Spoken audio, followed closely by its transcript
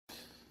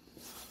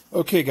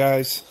Okay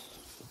guys,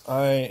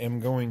 I am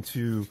going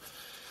to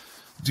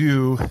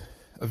do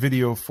a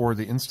video for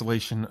the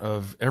installation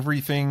of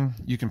everything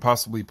you can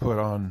possibly put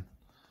on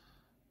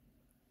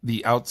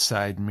the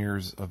outside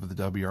mirrors of the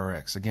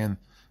WRX. Again,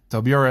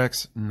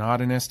 WRX, not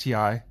an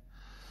STI.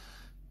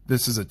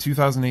 This is a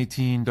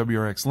 2018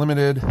 WRX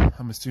Limited.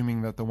 I'm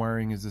assuming that the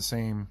wiring is the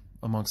same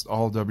amongst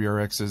all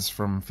WRXs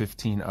from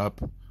 15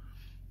 up.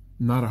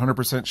 Not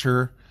 100%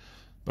 sure,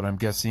 but I'm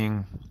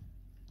guessing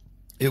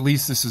at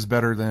least this is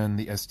better than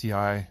the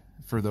STI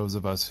for those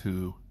of us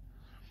who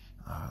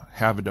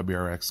have a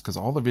WRX, because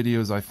all the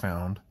videos I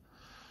found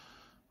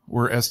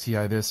were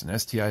STI this and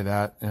STI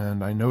that,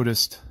 and I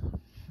noticed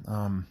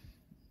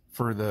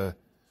for the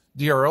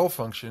DRL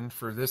function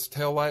for this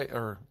tail light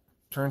or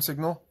turn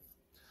signal,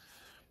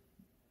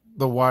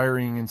 the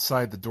wiring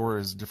inside the door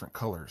is different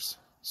colors.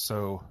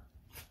 So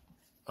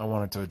I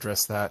wanted to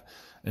address that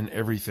and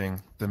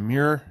everything. The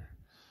mirror,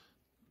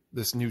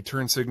 this new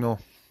turn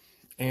signal,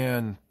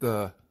 and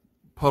the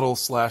puddle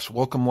 /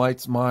 welcome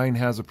lights. Mine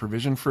has a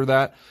provision for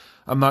that.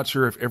 I'm not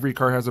sure if every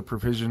car has a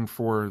provision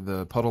for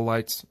the puddle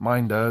lights.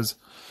 Mine does.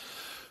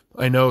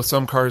 I know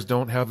some cars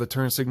don't have the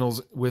turn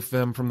signals with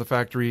them from the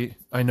factory.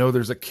 I know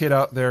there's a kit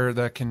out there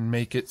that can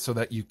make it so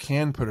that you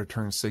can put a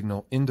turn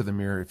signal into the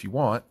mirror if you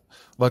want.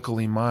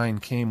 Luckily, mine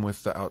came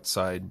with the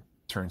outside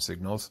turn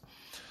signals.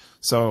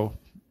 So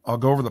I'll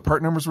go over the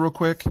part numbers real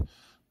quick.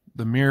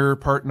 The mirror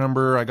part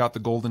number, I got the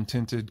golden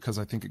tinted because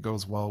I think it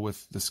goes well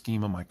with the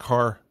scheme of my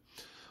car.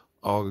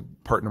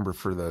 Part number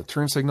for the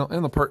turn signal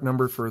and the part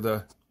number for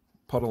the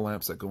puddle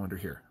lamps that go under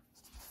here.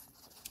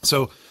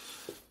 So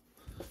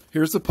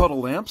here's the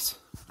puddle lamps,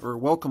 or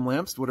welcome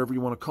lamps, whatever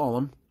you want to call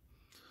them.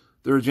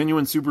 They're a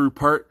genuine Subaru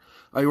part.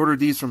 I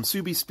ordered these from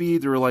Subi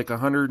Speed. They were like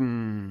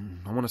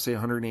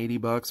 180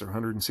 bucks or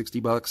 160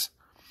 bucks.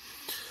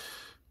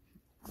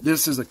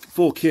 This is a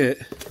full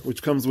kit,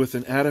 which comes with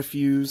an ATA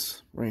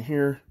fuse right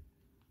here,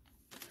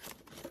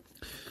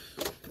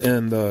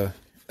 and the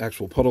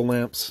actual puddle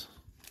lamps.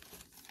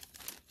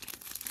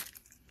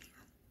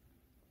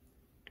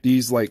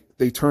 These,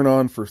 they turn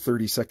on for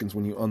 30 seconds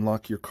when you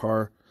unlock your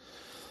car.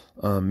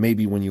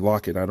 Maybe when you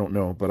lock it, I don't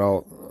know, but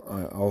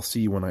I'll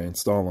see when I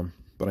install them.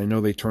 But I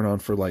know they turn on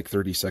for like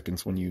 30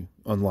 seconds when you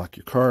unlock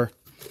your car.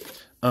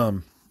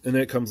 And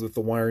it comes with the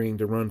wiring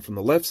to run from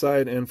the left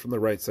side and from the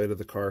right side of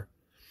the car.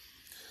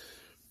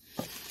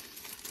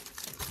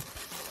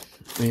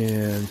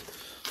 And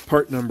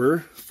part number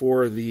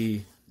for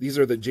these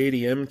are the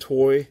JDM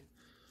toy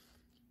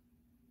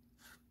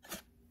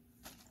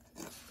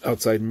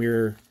outside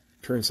mirror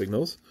turn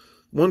signals.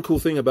 One cool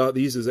thing about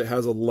these is it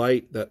has a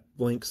light that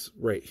blinks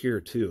right here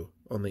too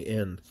on the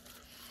end.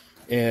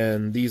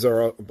 And these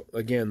are,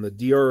 again, the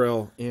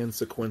DRL and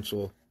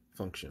sequential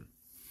function.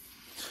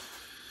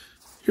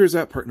 Here's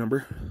that part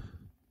number.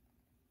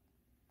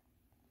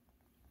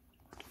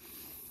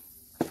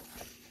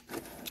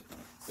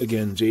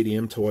 Again,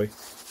 JDM toy.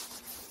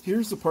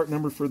 Here's the part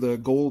number for the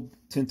gold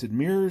tinted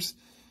mirrors.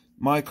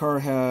 My car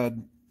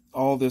had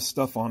all this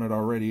stuff on it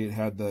already. It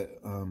had the,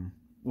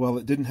 well,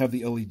 it didn't have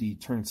the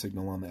LED turn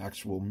signal on the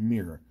actual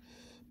mirror,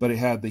 but it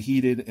had the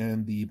heated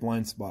and the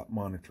blind spot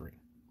monitoring.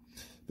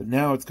 But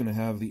now it's going to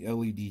have the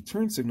LED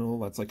turn signal.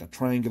 That's like a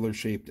triangular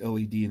shaped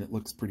LED, and it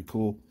looks pretty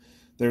cool.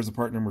 There's a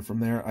part number from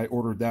there. I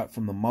ordered that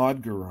from the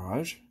Mod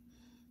Garage.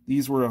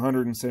 These were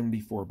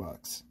 174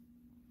 bucks.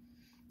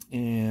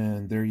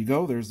 And there you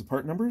go. There's the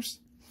part numbers.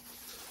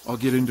 I'll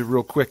get into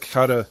real quick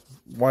how to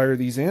wire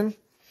these in.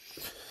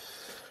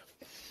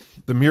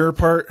 The mirror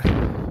part,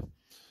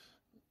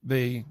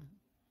 they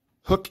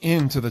hook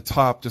into the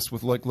top just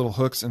with like little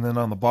hooks, and then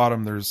on the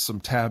bottom there's some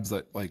tabs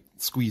that, like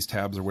squeeze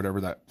tabs or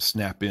whatever, that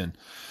snap in.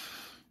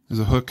 There's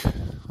a hook,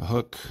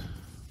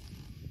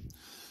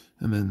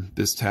 and then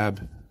this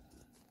tab,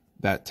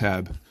 that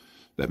tab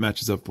that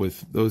matches up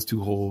with those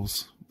two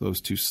holes,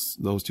 those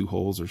two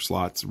holes or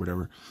slots or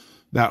whatever,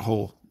 that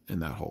hole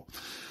and that hole.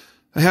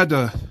 I had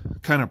to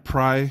kind of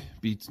pry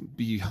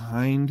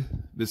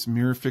behind this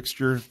mirror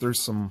fixture.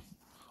 There's some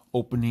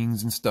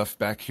openings and stuff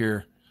back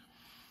here.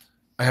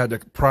 I had to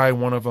pry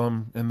one of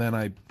them, and then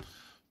I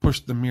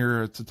pushed the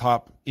mirror at the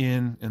top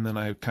in, and then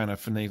I kind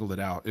of finagled it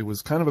out. It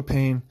was kind of a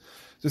pain.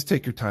 Just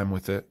take your time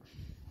with it.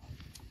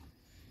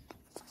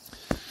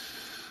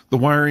 The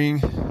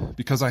wiring,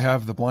 because I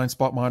have the blind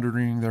spot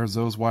monitoring, there's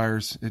those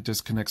wires. It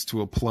just connects to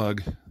a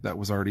plug that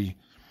was already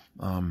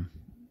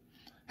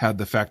had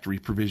the factory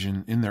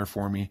provision in there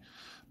for me.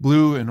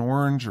 Blue and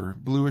orange, or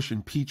bluish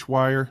and peach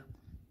wire.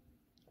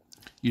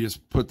 You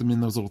just put them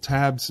in those little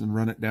tabs and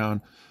run it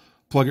down.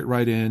 Plug it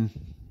right in.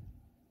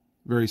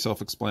 Very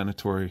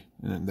self-explanatory.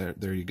 And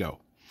there you go.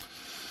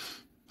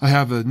 I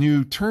have a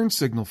new turn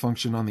signal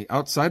function on the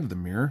outside of the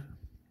mirror,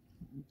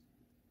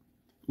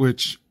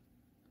 which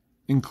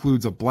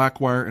includes a black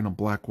wire and a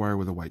black wire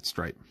with a white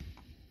stripe.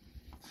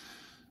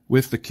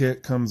 With the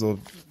kit comes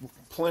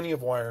plenty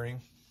of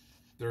wiring.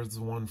 There's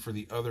the one for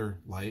the other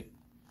light.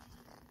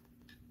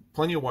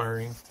 Plenty of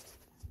wiring.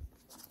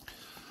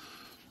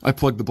 I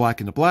plugged the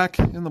black into black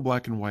and the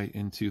black and white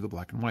into the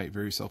black and white.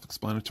 Very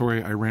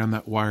self-explanatory. I ran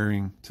that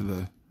wiring to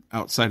the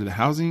outside of the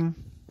housing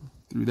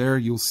through there.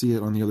 You'll see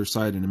it on the other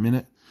side in a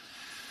minute.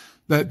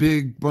 That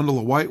big bundle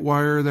of white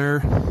wire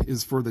there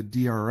is for the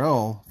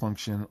DRL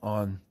function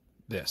on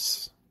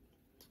this.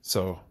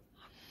 So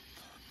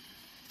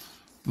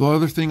the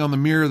other thing on the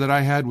mirror that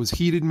I had was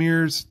heated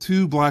mirrors,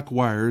 2 black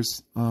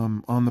wires.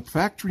 On the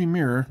factory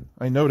mirror,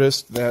 I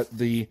noticed that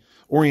the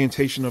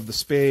orientation of the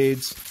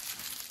spades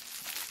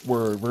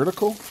were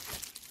vertical.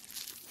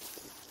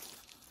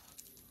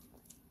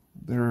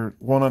 They're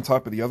one on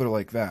top of the other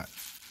like that.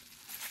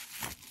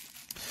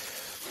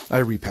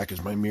 I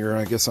repackaged my mirror.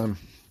 I guess I'm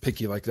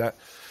picky like that.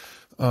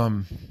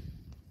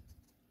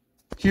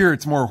 Here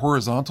it's more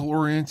horizontal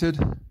oriented,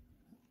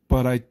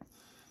 but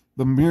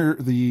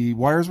the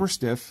wires were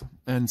stiff,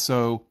 and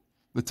so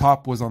the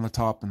top was on the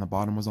top and the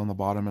bottom was on the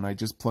bottom, and I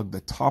just plugged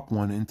the top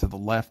one into the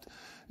left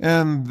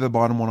and the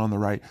bottom one on the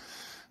right.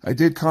 I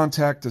did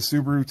contact a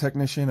Subaru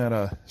technician at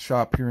a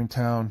shop here in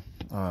town,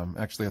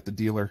 actually at the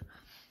dealer,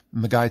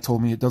 and the guy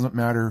told me it doesn't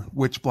matter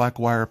which black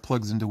wire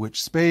plugs into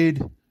which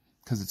spade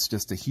because it's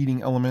just a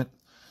heating element,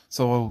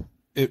 so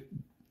it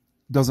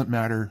doesn't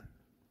matter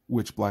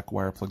which black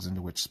wire plugs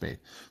into which spade.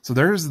 So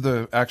there's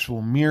the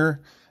actual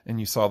mirror, and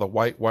you saw the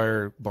white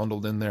wire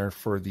bundled in there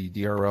for the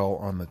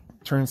DRL on the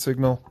turn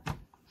signal.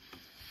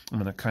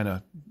 I kind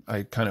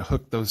of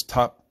hooked those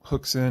top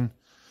hooks in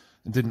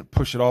and didn't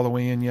push it all the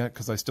way in yet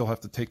because I still have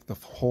to take the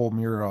whole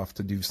mirror off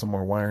to do some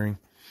more wiring.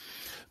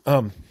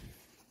 On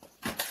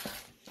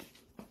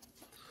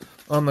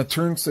the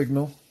turn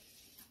signal,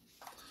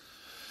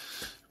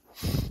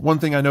 one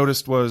thing I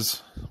noticed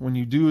was when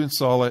you do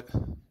install it,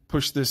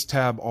 push this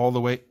tab all the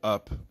way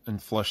up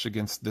and flush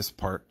against this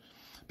part,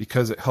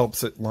 because it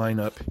helps it line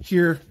up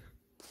here.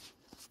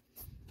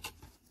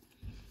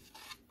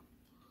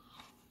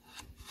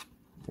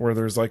 Where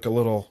there's like a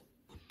little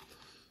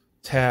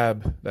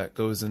tab that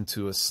goes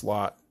into a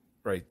slot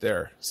right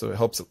there. So it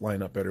helps it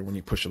line up better when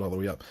you push it all the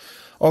way up.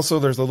 Also,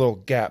 there's a little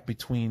gap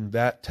between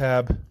that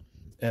tab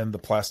and the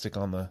plastic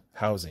on the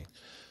housing.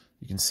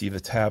 You can see the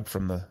tab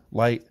from the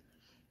light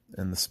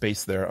and the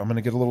space there. I'm going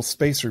to get a little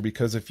spacer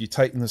because if you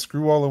tighten the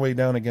screw all the way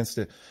down against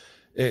it,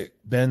 it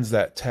bends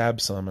that tab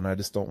some, and I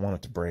just don't want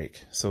it to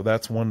break. So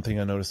that's one thing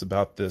I noticed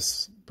about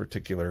this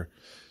particular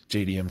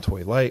JDM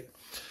toy light.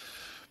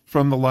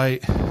 From the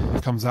light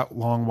comes out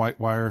long white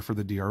wire for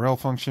the DRL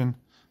function.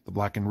 The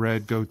black and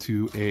red go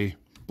to a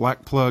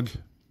black plug.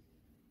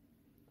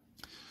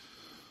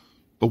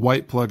 The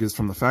white plug is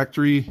from the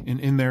factory, and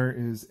in there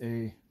is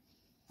a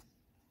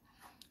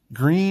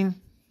green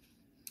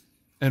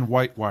and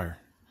white wire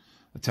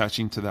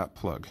attaching to that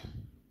plug.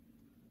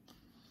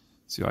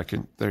 See,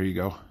 there you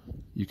go.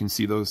 You can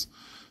see those,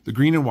 the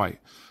green and white.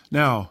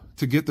 Now,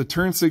 to get the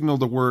turn signal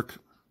to work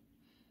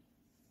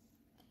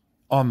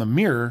on the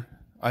mirror,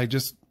 I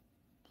just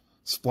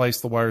splice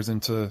the wires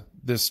into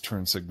this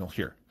turn signal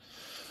here.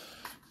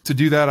 To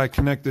do that, I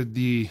connected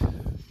you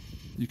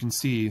can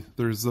see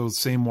there's those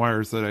same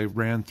wires that I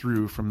ran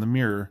through from the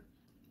mirror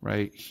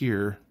right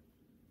here.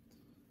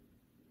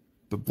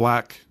 The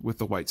black with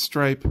the white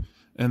stripe,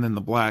 and then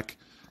the black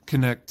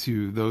connect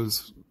to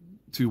those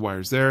 2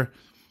 wires there.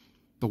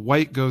 The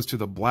white goes to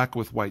the black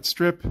with white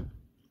strip,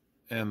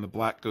 and the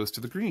black goes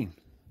to the green.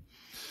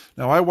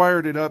 Now, I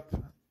wired it up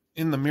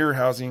in the mirror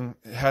housing.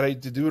 Had I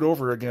to do it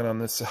over again on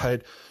this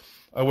side,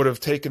 I would have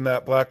taken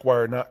that black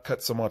wire, not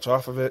cut so much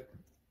off of it.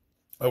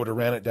 I would have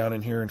ran it down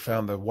in here and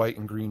found the white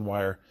and green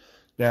wire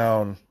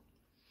down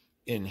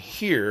in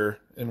here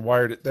and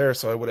wired it there,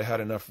 so I would have had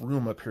enough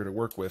room up here to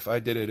work with. I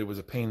did it. It was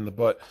a pain in the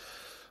butt.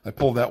 I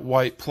pulled that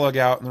white plug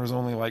out, and there was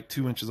only like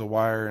 2 inches of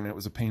wire, and it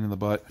was a pain in the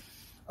butt.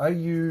 I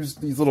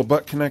used these little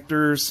butt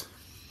connectors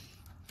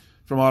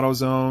from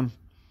AutoZone.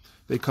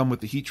 They come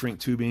with the heat shrink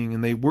tubing,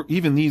 and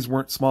even these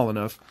weren't small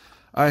enough.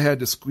 I had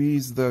to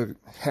squeeze the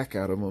heck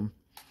out of them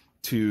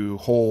to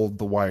hold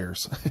the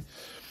wires.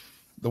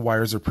 The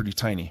wires are pretty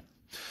tiny.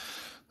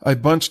 I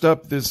bunched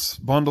up this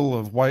bundle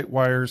of white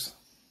wires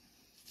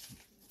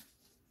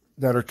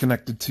that are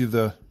connected to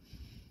the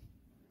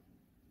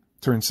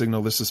turn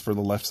signal. This is for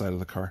the left side of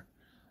the car.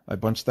 I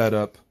bunched that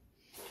up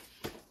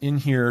in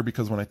here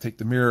because when I take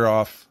the mirror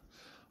off,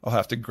 I'll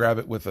have to grab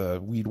it with a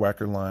weed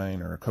whacker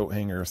line or a coat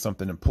hanger or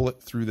something and pull it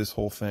through this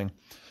whole thing.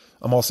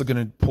 I'm also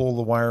going to pull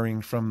the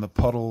wiring from the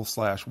Puddle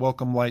 /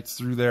 welcome lights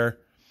through there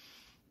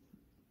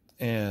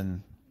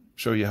and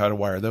show you how to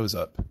wire those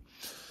up.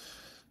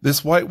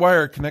 This white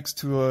wire connects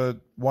to a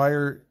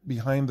wire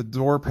behind the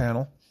door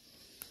panel,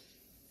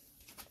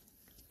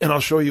 and I'll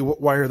show you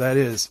what wire that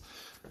is.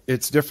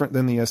 It's different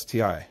than the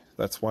STI.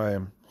 That's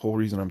the whole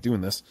reason I'm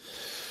doing this.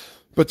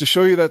 But to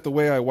show you that the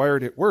way I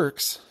wired it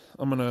works,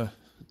 I'm going to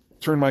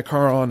turn my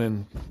car on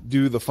and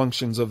do the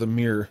functions of the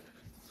mirror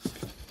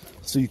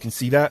so you can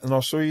see that, and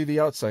I'll show you the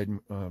outside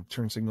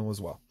turn signal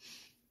as well.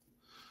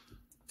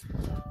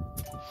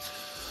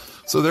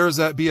 So there's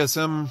that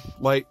BSM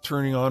light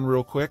turning on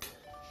real quick.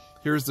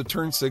 Here's the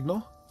turn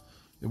signal.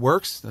 It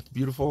works. That's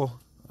beautiful.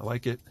 I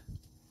like it.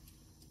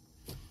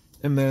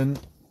 And then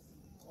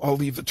I'll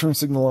leave the turn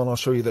signal on. I'll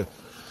show you the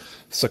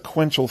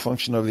sequential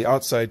function of the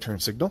outside turn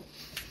signal.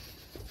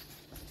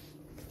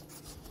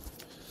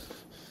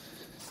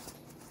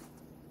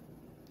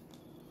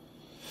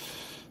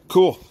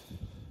 Cool.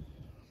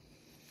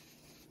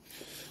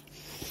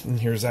 And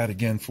here's that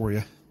again for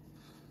you.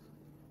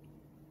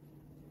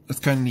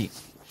 That's kind of neat.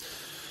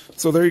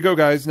 So there you go,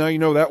 guys. Now you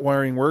know that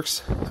wiring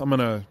works. I'm going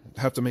to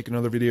have to make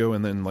another video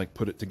and then like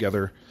put it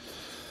together.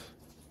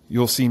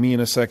 You'll see me in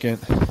a second.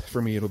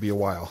 For me, it'll be a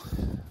while.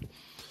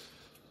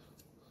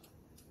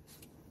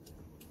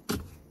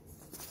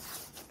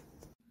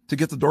 To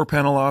get the door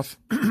panel off,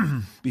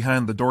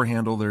 behind the door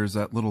handle, there's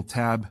that little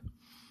tab.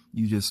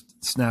 You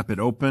just snap it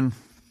open.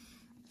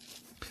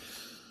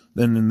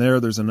 Then in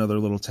there's another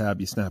little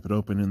tab. You snap it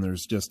open, and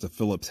there's just a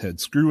Phillips head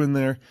screw in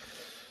there.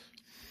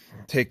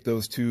 Take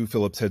those two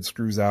Phillips head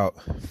screws out.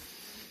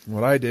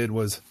 What I did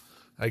was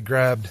I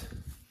grabbed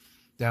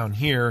down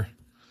here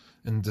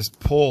and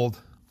just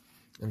pulled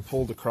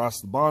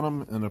across the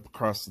bottom and up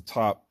across the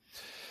top,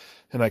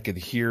 and I could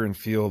hear and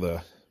feel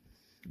the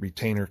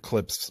retainer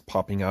clips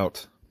popping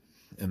out.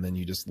 And then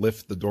you just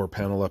lift the door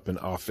panel up and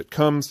off it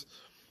comes.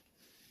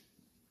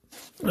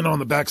 And on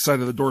the back side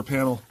of the door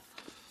panel,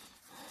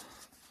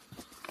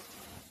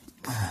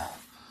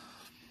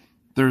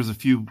 there's a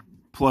few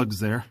plugs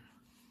there.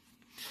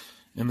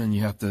 And then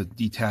you have to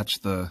detach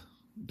the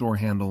door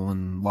handle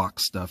and lock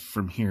stuff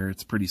from here.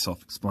 It's pretty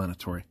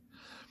self-explanatory.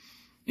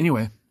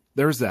 Anyway,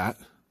 there's that.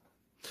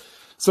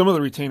 Some of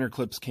the retainer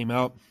clips came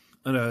out.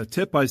 And a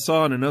tip I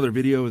saw in another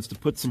video is to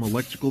put some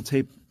electrical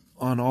tape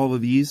on all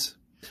of these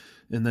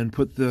and then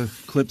put the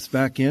clips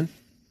back in.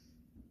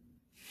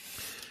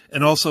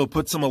 And also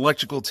put some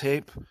electrical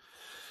tape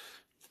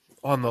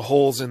on the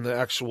holes in the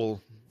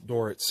actual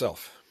door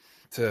itself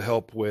to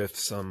help with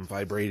some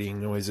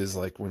vibrating noises,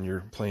 like when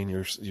you're playing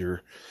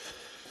your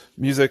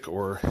music,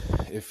 or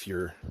if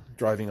you're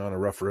driving on a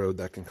rough road,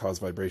 that can cause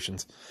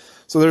vibrations.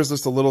 So there's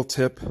just a little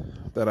tip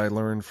that I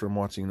learned from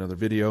watching another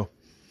video.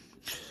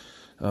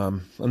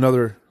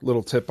 Another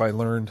little tip I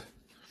learned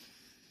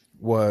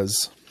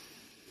was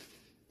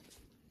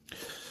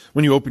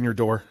when you open your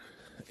door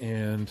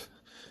and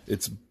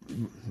it's,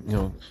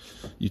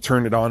 you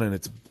turn it on and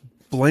it's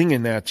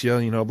blinging at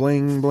you,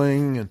 bling,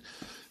 bling, and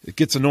it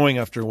gets annoying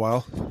after a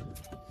while.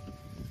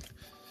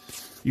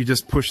 You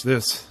just push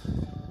this,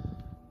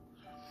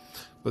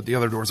 but the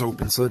other door's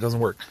open, so it doesn't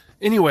work.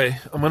 Anyway,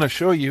 I'm going to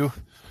show you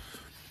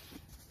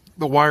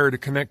the wire to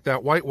connect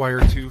that white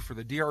wire to for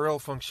the DRL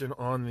function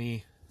on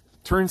the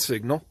turn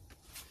signal.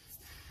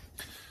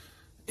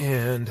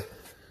 And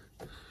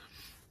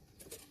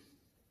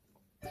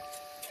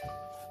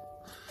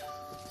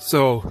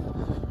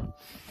so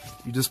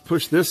you just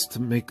push this to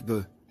make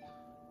the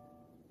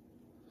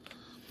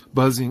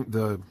buzzing,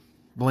 the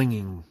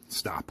blinging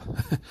stop.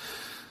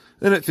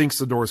 Then it thinks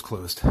the door's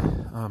closed.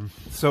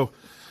 So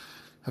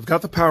I've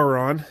got the power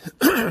on.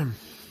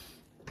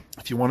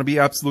 If you want to be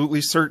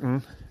absolutely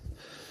certain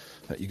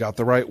that you got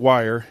the right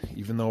wire,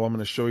 even though I'm going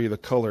to show you the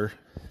color,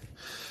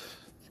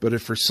 but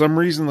if for some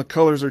reason the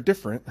colors are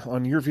different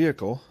on your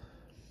vehicle,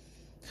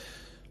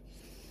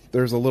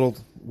 there's a little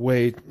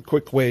way,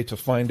 quick way to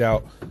find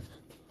out,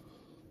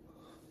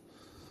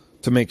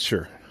 to make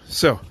sure.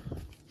 So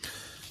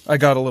I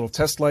got a little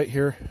test light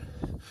here.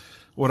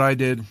 What I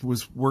did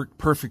was work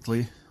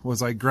perfectly.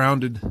 Was I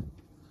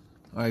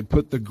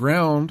put the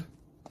ground,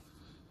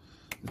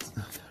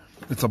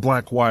 it's a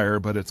black wire,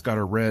 but it's got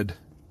a red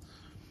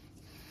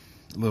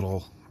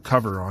little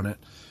cover on it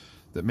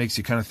that makes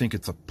you kind of think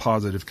it's a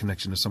positive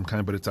connection of some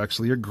kind, but it's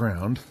actually a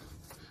ground.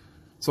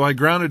 So I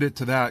grounded it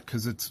to that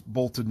because it's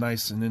bolted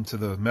nice and into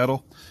the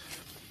metal.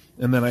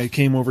 And then I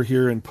came over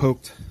here and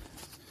poked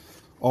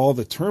all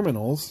the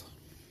terminals.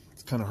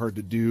 It's kind of hard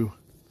to do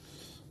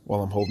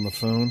while I'm holding the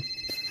phone.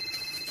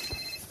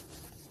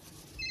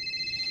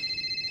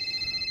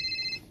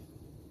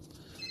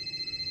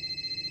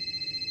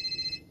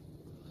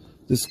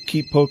 Just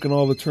keep poking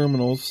all the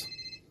terminals.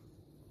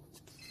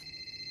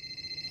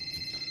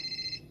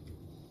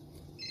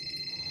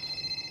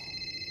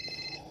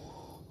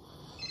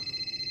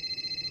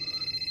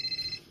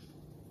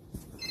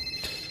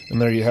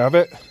 And there you have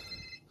it.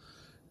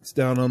 It's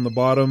down on the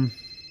bottom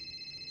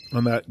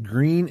on that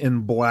green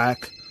and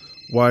black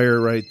wire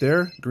right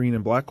there. Green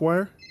and black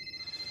wire.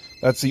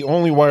 That's the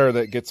only wire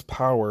that gets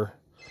power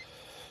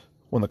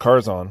when the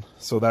car's on.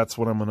 So that's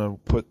what I'm going to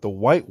put the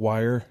white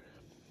wire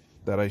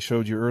that I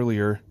showed you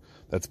earlier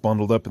that's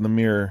bundled up in the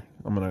mirror.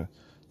 I'm going to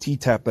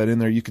T-tap that in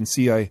there. You can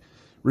see I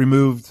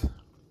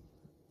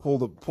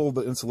pulled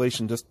the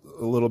insulation just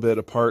a little bit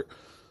apart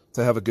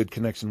to have a good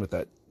connection with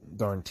that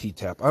darn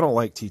T-tap. I don't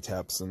like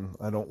T-taps, and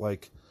I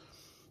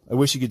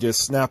wish you could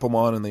just snap them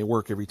on and they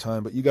work every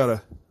time, but you got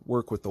to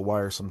work with the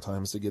wire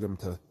sometimes to get them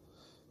to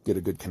get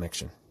a good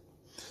connection.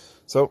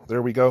 So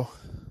there we go.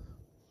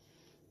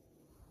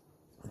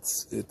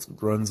 It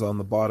runs on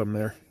the bottom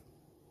there.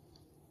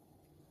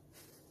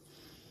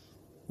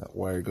 That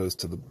wire goes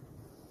to the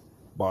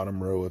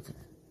bottom row of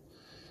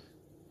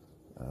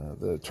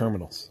the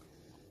terminals.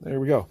 There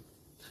we go.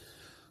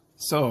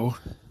 So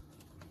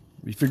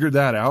we figured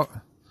that out.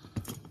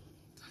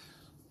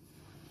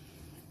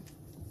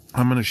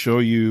 I'm going to show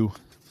you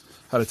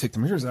how to take the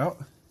mirrors out.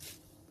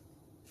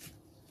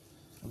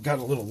 I've got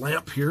a little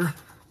lamp here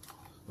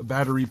a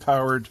battery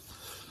powered,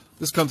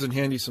 this comes in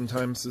handy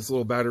sometimes, this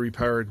little battery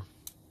powered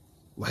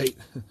light.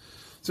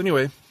 So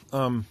anyway,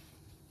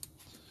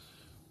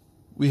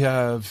 we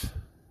have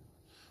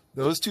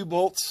those 2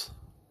 bolts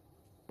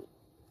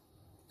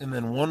and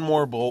then one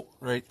more bolt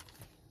right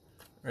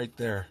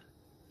there.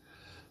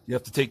 You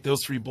have to take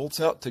those 3 bolts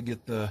out to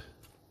get the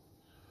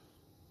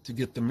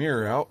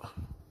mirror out.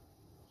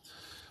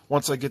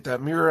 Once I get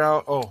that mirror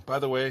out, oh, by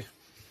the way,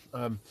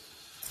 you're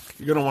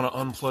going to want to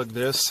unplug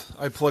this.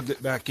 I plugged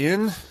it back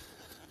in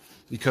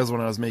because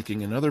when I was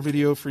making another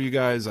video for you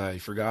guys, I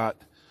forgot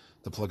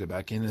to plug it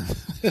back in.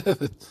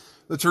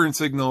 The turn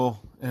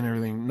signal and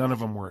everything, none of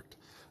them worked.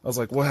 I was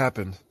like, what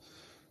happened?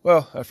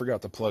 Well, I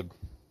forgot to plug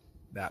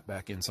that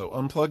back in. So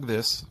unplug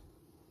this.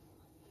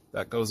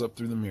 That goes up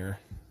through the mirror.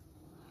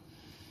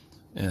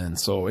 And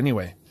so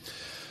anyway,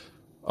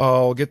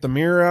 I'll get the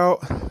mirror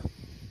out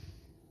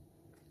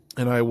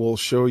and I will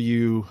show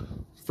you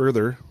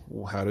further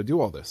how to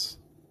do all this.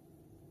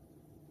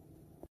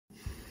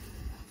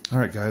 All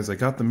right, guys, I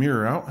got the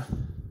mirror out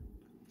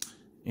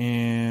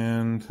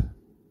and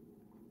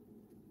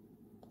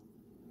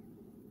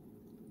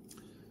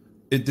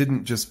it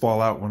didn't just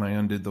fall out when I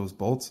undid those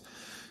bolts.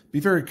 Be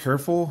very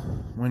careful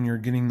when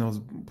you're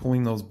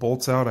pulling those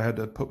bolts out. I had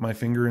to put my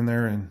finger in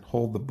there and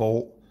hold the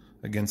bolt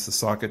against the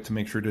socket to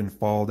make sure it didn't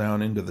fall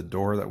down into the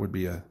door. That would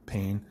be a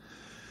pain.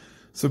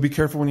 So be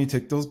careful when you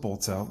take those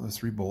bolts out, those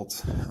 3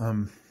 bolts.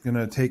 I'm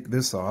gonna take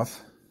this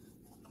off.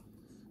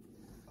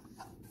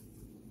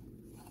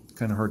 It's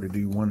kind of hard to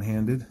do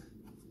one-handed.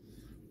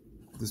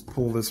 Just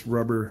pull this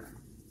rubber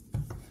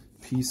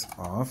piece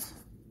off.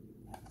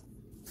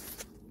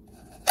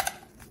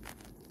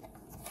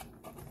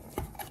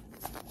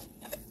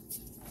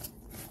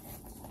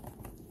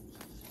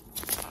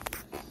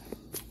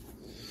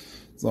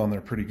 It's on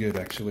there pretty good,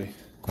 actually.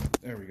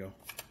 There we go.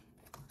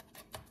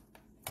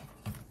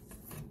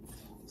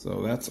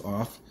 So that's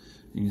off.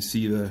 You can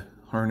see the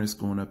harness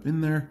going up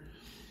in there.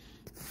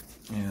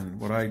 And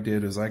what I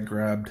did is I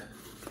grabbed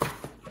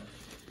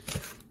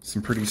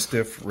some pretty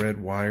stiff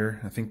red wire.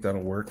 I think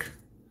that'll work.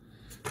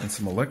 And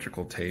some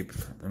electrical tape.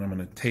 And I'm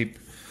going to tape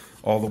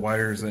all the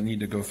wires that need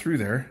to go through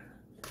there.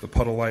 The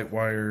Puddle light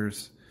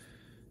wires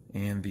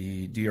and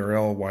the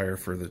DRL wire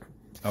for the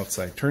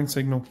outside turn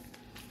signal.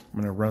 I'm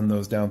going to run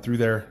those down through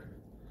there,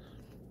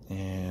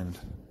 and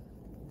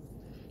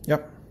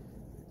yep,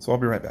 so I'll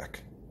be right back.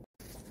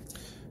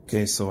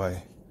 Okay, so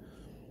I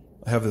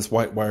have this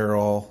white wire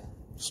all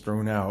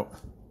strewn out,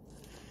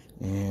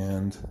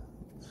 and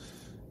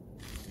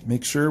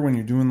make sure when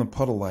you're doing the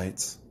Puddle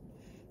lights,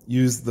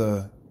 use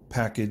the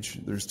package.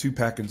 There's 2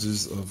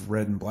 packages of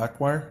red and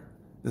black wire,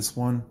 this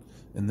one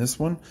and this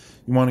one.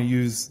 You want to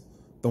use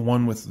the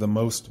one with the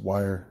most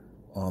wire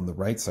on the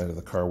right side of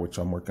the car, which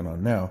I'm working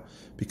on now,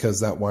 because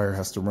that wire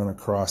has to run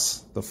across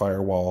the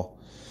firewall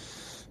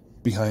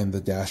behind the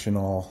dash and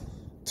all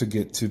to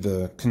get to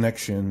the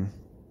connection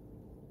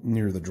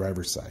near the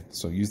driver's side.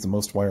 So use the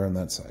most wire on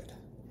that side.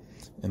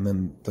 And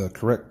then the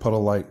correct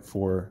Puddle light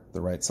for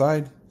the right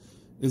side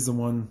is the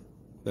one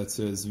that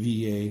says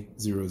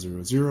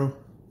VA000.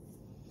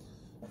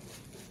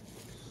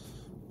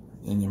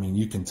 And I mean,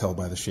 you can tell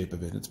by the shape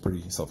of it, it's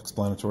pretty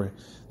self-explanatory.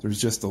 There's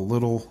just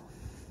one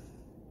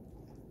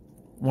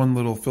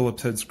little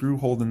Phillips head screw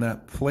holding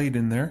that plate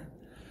in there,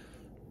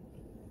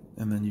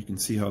 and then you can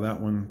see how that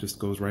one just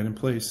goes right in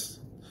place.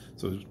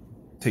 So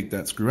take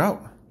that screw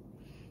out,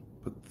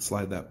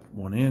 slide that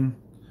one in,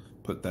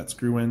 put that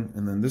screw in,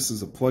 and then this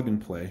is a plug and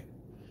play.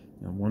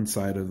 And one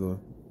side of the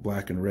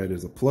black and red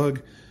is a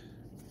plug,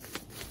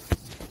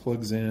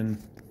 plugs in,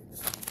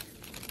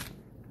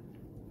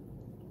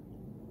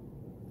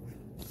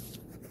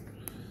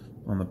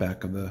 on the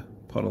back of the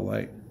Puddle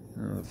light.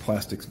 The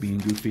plastic's being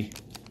goofy.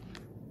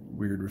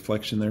 Weird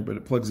reflection there, but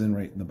it plugs in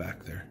right in the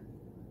back there.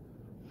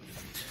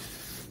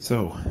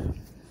 So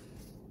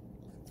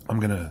I'm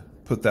gonna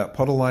put that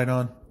Puddle light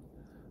on,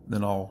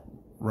 then I'll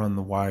run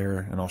the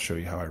wire and I'll show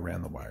you how I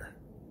ran the wire.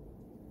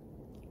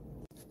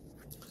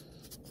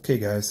 Okay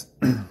guys,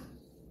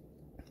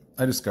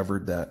 I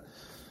discovered that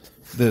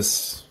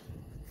this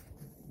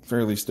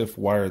fairly stiff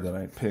wire that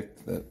I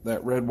picked,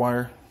 that red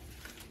wire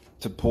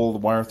to pull the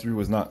wire through,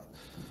 was not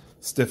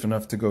stiff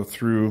enough to go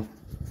through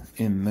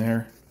in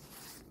there,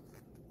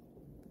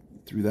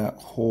 through that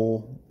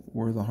hole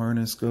where the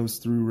harness goes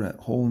through, that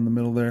hole in the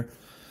middle there.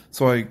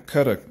 So I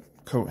cut a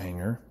coat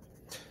hanger,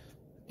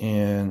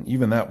 and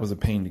even that was a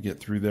pain to get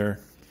through there,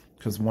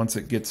 because once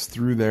it gets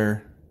through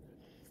there,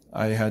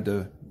 I had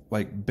to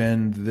like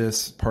bend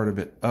this part of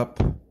it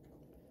up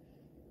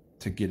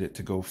to get it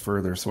to go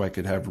further so I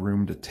could have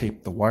room to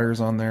tape the wires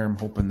on there. I'm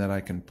hoping that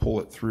I can pull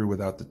it through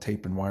without the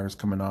tape and wires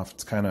coming off.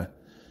 It's kind of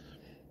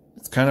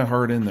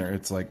hard in there.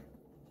 It's like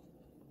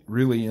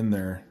really in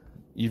there,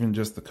 even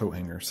just the coat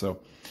hanger. So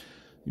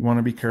you want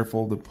to be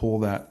careful to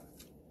pull that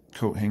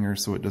coat hanger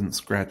so it doesn't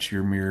scratch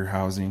your mirror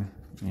housing,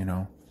 you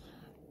know.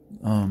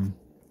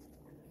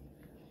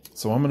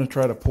 So I'm going to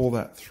try to pull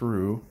that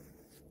through.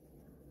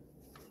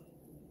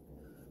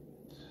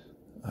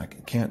 I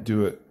can't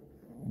do it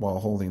while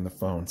holding the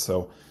phone,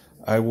 so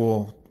I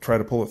will try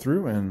to pull it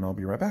through and I'll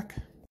be right back.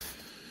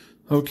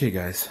 Okay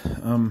guys,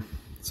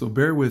 so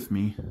bear with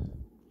me.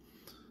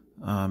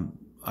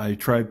 I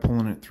tried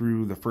pulling it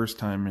through the first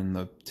time and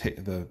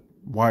the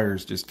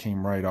wires just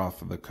came right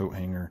off of the coat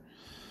hanger.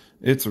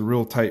 It's a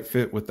real tight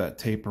fit with that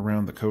tape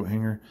around the coat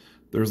hanger.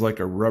 There's like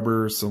a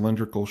rubber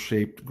cylindrical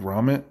shaped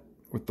grommet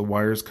with the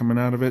wires coming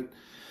out of it.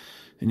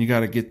 And you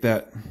got to get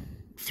that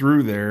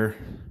through there.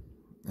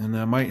 And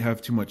I might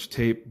have too much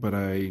tape, but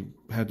I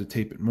had to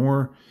tape it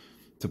more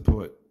to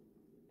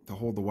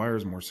hold the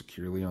wires more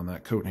securely on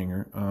that coat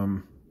hanger.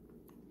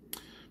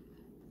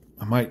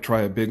 I might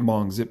try a big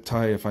long zip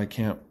tie if I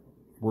can't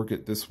work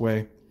it this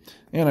way.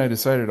 And I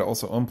decided to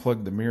also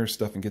unplug the mirror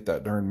stuff and get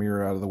that darn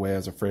mirror out of the way. I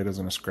was afraid I was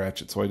going to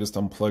scratch it, so I just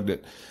unplugged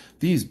it.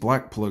 These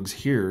black plugs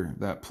here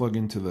that plug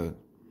into the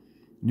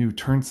new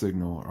turn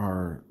signal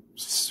are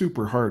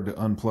super hard to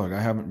unplug.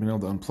 I haven't been able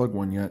to unplug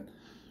one yet.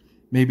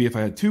 Maybe if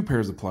I had two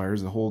pairs of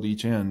pliers to hold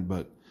each end,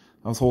 but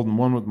I was holding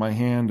one with my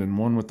hand and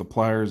one with the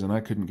pliers, and I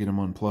couldn't get them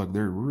unplugged.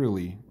 They're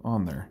really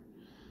on there.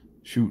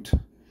 Shoot.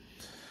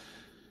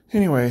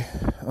 Anyway,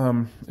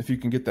 if you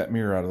can get that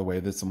mirror out of the way,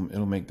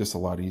 it'll make this a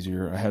lot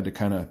easier. I had to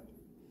kind of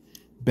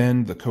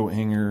bend the coat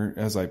hanger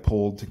as I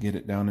pulled to get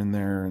it down in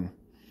there, and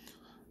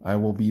I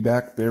will be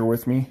back. Bear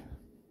with me.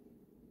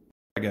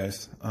 Hi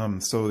guys,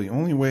 so the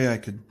only way I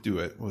could do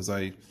it was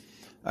I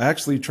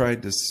actually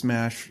tried to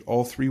smash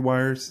all three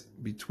wires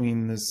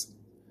between this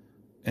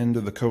end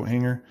of the coat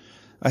hanger.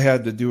 I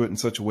had to do it in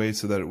such a way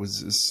so that it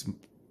was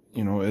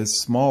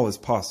as small as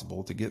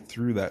possible to get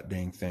through that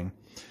dang thing.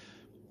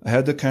 I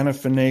had to kind of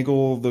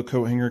finagle the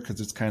coat hanger because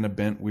it's kind of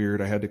bent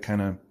weird. I had to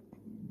kind of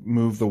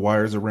move the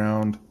wires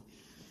around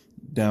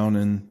down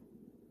in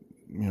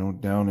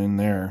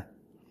there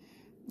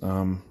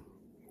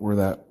where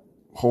that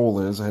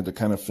hole is. I had to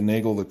kind of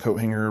finagle the coat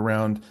hanger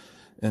around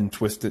and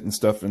twist it and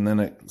stuff, and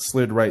then it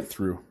slid right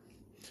through.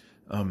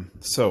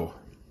 So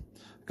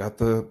got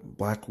the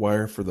black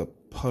wire for the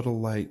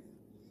puddle light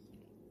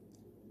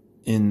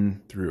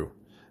in through,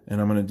 and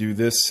I'm going to do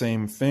this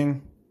same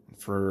thing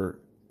for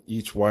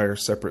each wire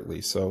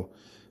separately. So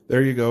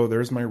there you go,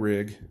 there's my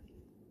rig.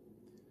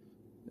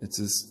 It's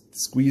as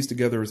squeezed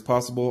together as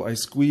possible. I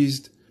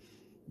squeezed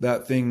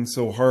that thing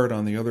so hard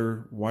on the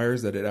other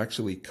wires that it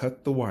actually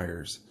cut the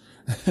wires.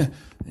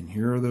 And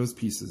here are those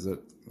pieces that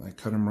I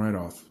cut them right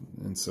off.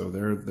 And so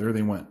there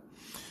they went.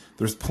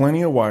 There's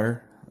plenty of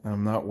wire.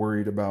 I'm not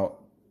worried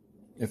about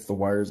if the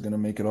wire is going to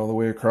make it all the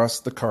way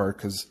across the car,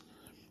 because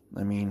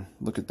I mean,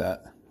 look at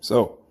that.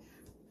 So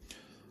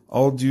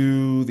I'll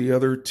do the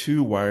other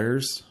two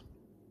wires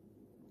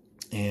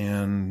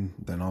and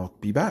then I'll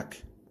be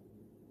back.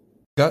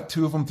 Got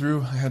two of them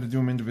through. I had to do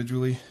them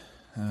individually.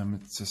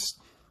 It's just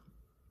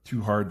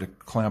too hard to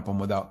clamp them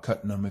without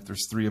cutting them if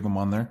there's three of them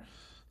on there.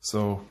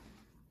 So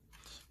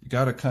you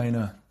gotta kind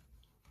of,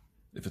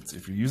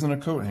 if you're using a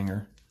coat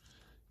hanger,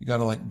 you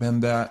gotta like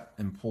bend that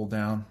and pull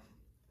down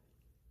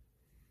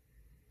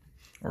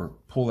or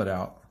pull it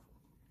out.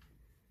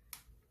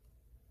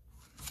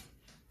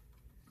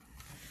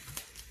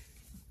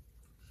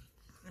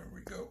 There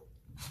we go.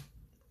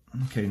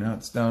 Okay, now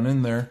it's down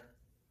in there.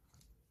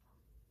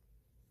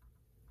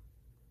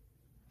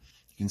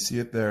 You can see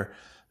it there.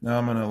 Now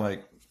I'm gonna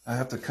I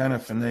have to kind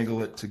of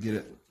finagle it to get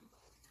it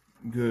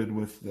good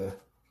with the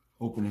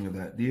opening of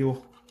that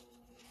deal.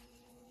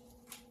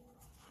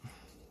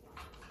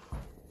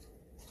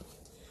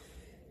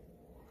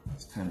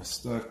 It's kind of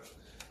stuck.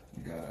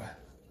 You gotta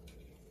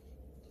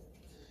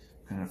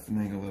kind of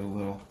finagle it a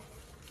little.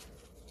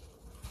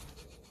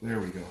 There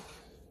we go.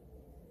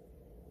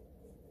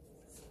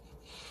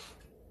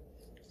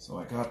 So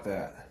I got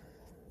that.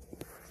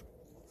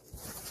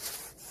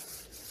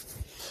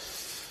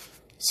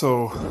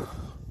 So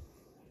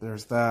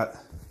there's that.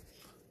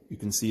 You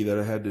can see that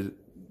I had to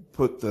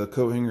put the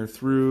coat hanger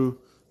through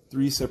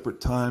 3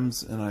 separate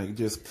times, and I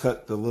just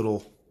cut the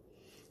little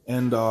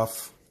end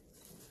off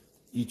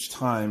each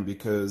time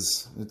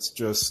because it's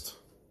just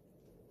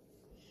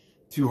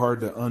too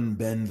hard to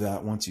unbend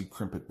that once you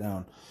crimp it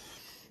down.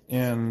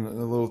 And a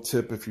little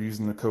tip, if you're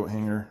using the coat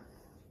hanger,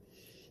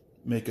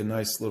 make a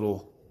nice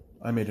little,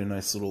 I made a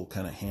nice little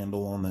kind of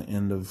handle on the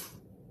end of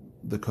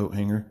the coat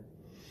hanger,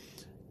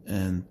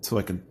 and so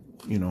I can,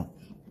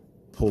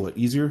 pull it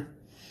easier.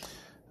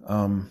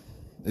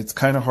 It's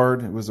kind of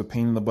hard. It was a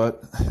pain in the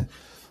butt.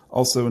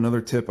 Also,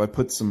 another tip, I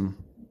put some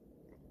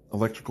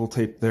electrical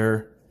tape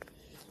there.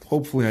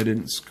 Hopefully I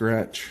didn't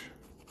scratch.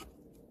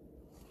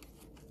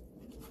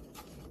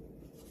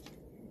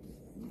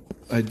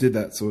 I did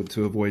that so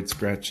to avoid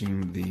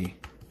scratching the,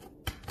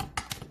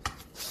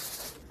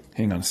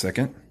 hang on a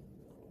second.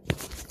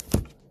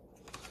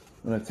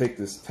 I'm going to take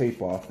this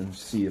tape off and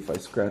see if I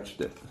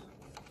scratched it.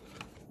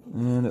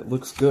 And it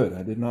looks good.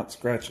 I did not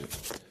scratch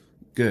it.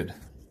 Good.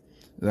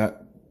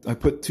 That I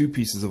put 2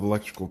 pieces of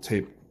electrical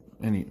tape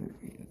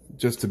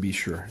just to be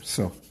sure.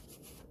 So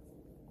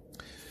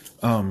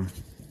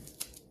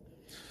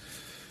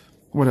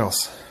what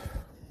else?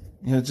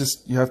 You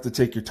have to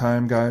take your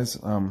time, guys.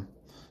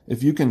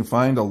 If you can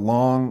find a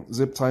long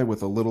zip tie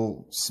with a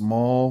little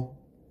small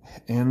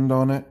end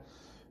on it,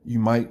 you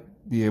might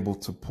be able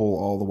to pull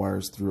all the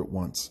wires through at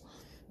once.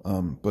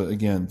 But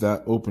again,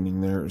 that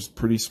opening there is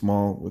pretty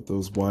small with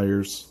those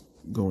wires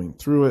going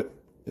through it.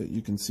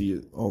 You can see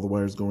it, all the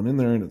wires going in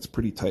there, and it's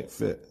pretty tight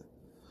fit.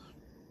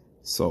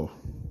 So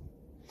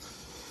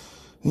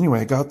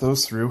anyway, I got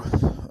those through.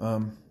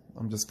 I'm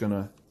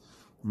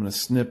gonna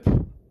snip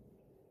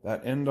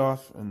that end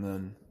off and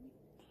then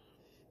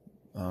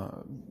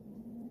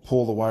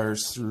pull the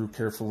wires through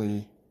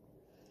carefully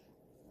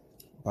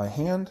by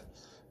hand,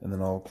 and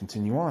then I'll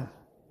continue on.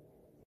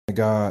 I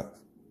got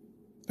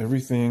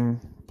everything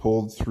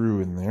pulled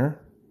through in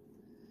there.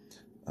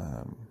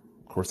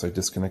 Of course, I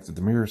disconnected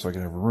the mirror so I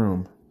could have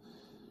room.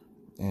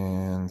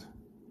 And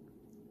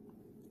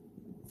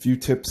a few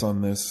tips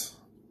on this: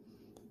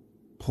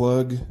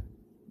 plug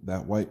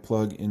that white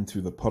plug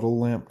into the puddle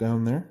lamp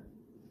down there.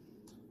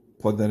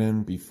 Plug that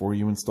in before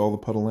you install the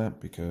puddle lamp,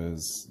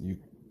 because you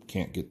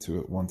can't get to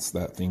it once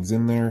that thing's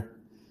in there.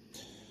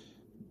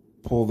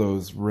 Pull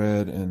those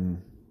red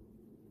and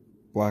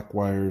black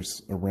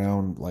wires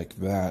around like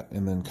that,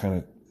 and then kind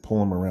of pull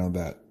them around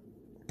that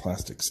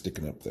plastic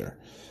sticking up there.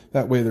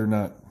 That way they're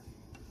not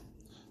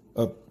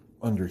up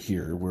under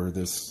here where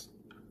this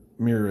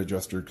mirror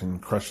adjuster can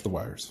crush the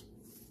wires.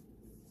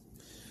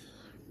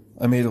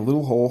 I made a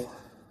little hole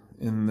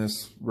in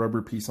this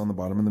rubber piece on the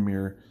bottom of the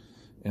mirror,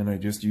 and I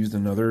just used I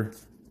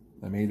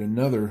made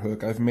another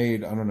hook. I've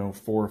made, I don't know,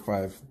 4 or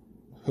 5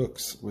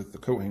 hooks with the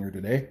coat hanger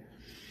today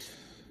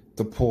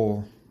to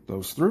pull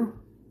those through.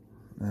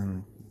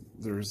 And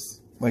there's,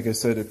 like I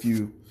said, if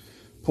you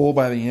pull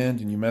by the end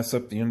and you mess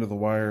up the end of the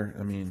wire,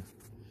 I mean,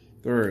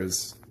 there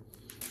is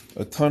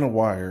a ton of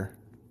wire,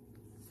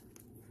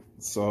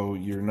 so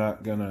you're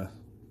not gonna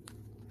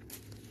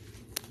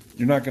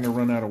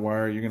run out of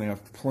wire. You're gonna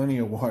have plenty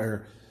of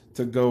wire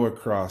to go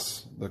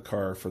across the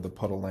car for the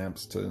puddle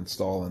lamps to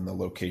install in the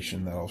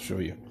location that I'll show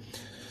you.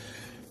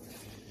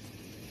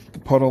 The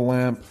puddle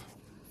lamp,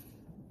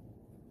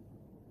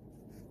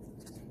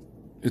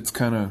 it's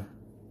kind of,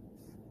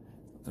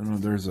 I don't know,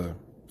 there's a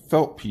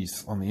felt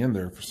piece on the end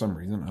there for some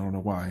reason. I don't know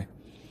why.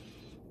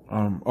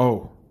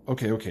 Oh,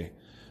 okay.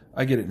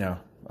 I get it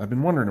now. I've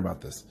been wondering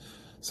about this.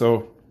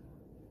 So,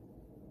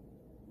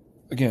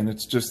 again,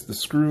 it's just the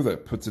screw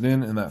that puts it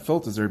in, and that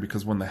felt is there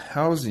because when the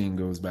housing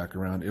goes back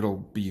around, it'll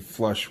be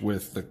flush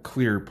with the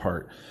clear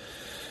part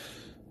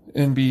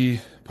and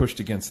be pushed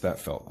against that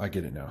felt. I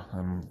get it now.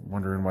 I'm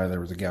wondering why there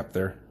was a gap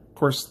there. Of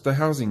course, the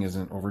housing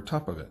isn't over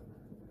top of it.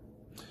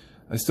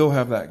 I still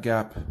have that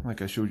gap,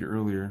 like I showed you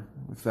earlier,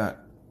 with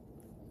that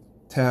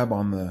tab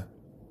on the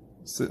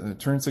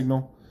turn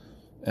signal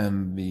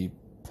and the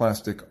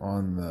plastic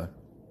on the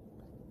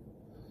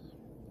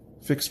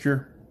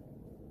fixture.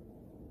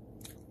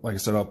 Like I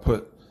said, I'll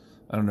put,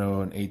 I don't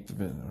know, an 1/8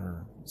 of it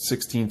or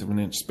 1/16 of an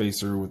inch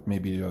spacer with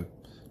maybe a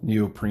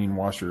neoprene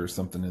washer or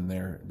something in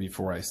there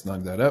before I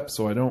snug that up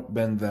so I don't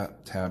bend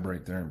that tab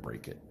right there and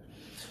break it.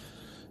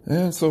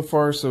 And so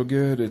far so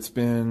good. It's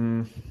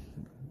been,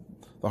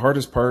 the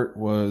hardest part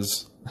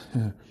was,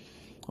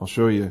 I'll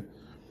show you,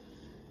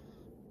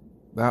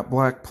 that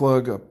black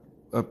plug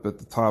up at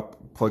the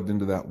top plugged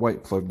into that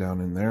white plug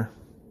down in there.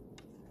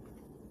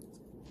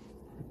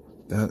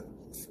 That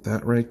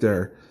right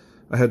there.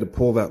 I had to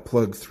pull that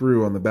plug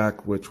through on the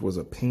back, which was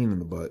a pain in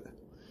the butt,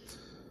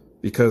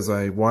 because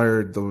I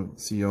wired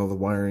see all the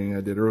wiring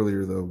I did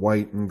earlier, the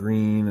white and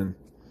green,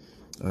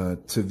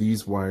 and to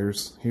these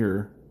wires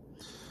here.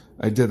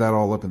 I did that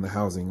all up in the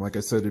housing. Like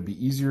I said, it'd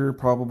be easier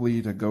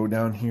probably to go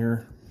down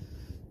here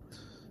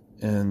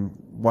and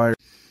wire.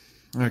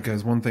 All right,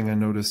 guys, one thing I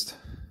noticed,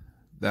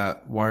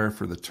 that wire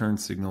for the turn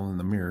signal in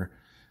the mirror,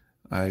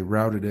 I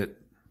routed it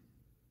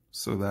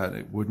so that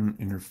it wouldn't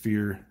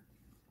interfere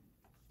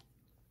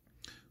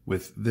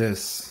with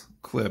this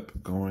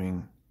clip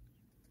going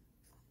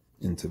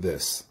into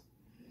this,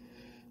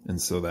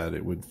 and so that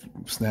it would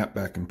snap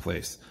back in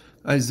place.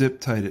 I zip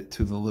tied it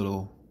to the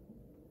little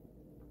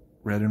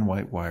red and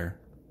white wire,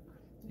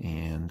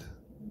 and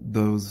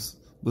those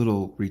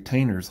little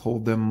retainers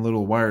hold them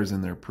little wires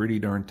in there pretty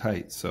darn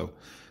tight, so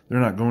they're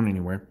not going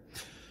anywhere.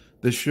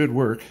 This should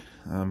work.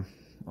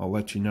 I'll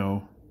let you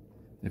know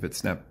if it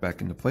snapped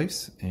back into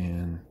place,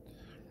 and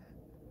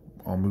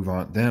I'll move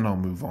on. Then I'll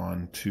move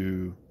on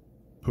to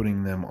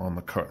putting them on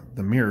the car,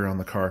 the mirror on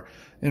the car,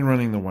 and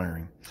running the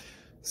wiring.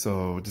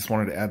 So just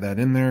wanted to add that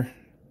in there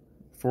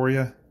for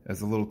you as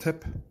a little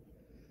tip,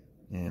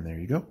 and there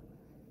you go.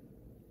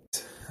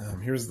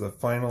 Here's the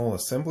final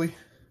assembly.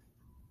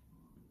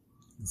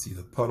 You can see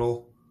the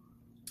puddle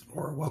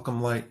or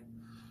welcome light,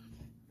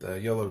 the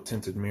yellow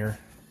tinted mirror.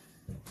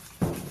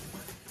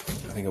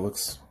 I think it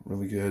looks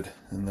really good,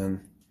 and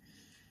then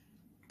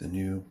the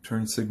new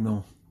turn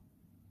signal.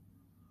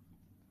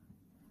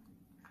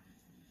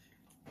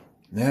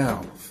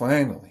 Now,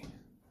 finally,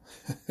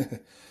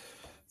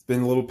 it's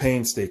been a little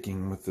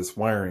painstaking with this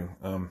wiring,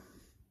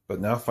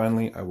 but now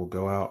finally I will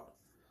go out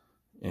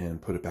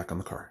and put it back on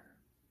the car.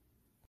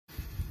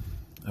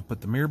 I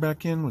put the mirror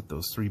back in with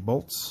those 3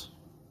 bolts,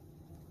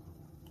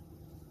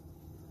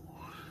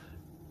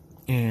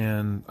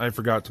 And I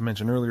forgot to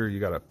mention earlier,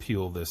 you got to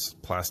peel this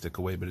plastic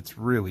away, but it's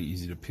really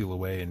easy to peel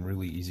away and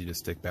really easy to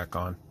stick back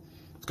on.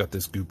 It's got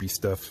this goopy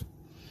stuff.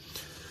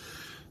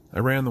 I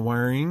ran the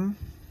wiring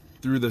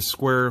through the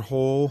square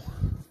hole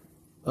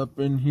up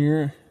in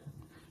here.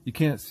 You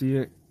can't see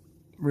it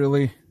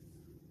really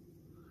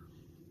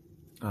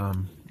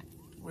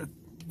with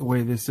the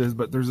way this is,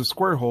 but there's a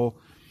square hole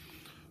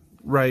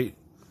right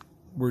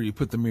where you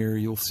put the mirror.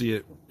 You'll see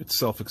it. It's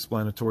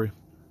self-explanatory.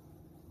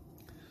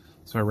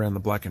 So I ran the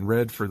black and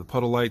red for the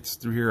puddle lights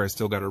through here. I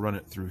still got to run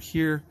it through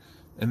here,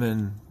 and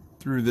then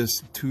through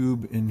this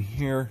tube in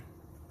here,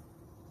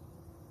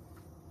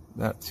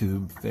 that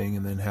tube thing,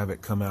 and then have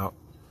it come out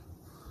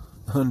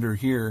under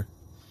here.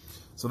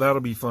 So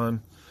that'll be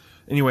fun.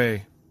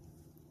 Anyway,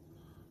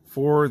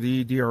 for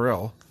the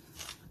DRL,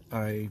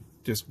 I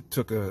just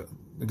took a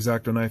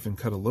X-Acto knife and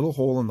cut a little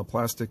hole in the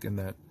plastic and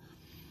that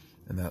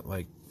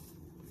like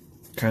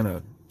kind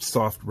of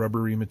soft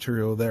rubbery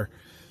material there.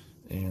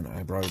 And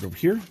I brought it over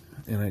here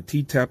and I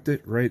T-tapped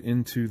it right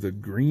into the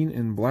green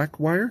and black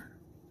wire.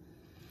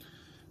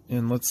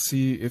 And let's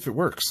see if it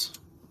works.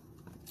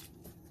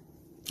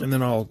 And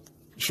then I'll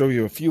show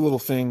you a few little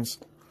things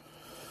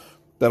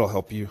that'll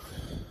help you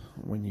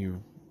when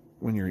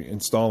you're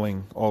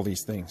installing all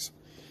these things.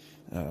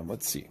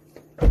 Let's see.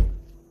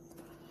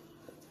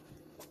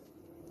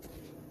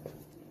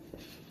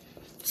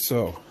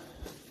 So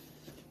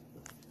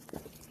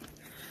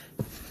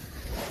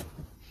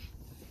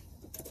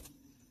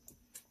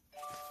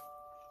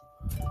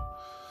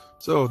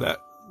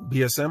that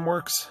BSM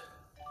works.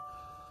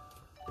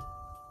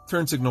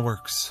 Turn signal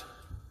works.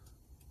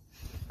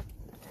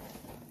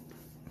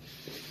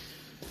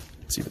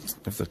 Let's see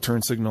if the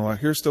turn signal out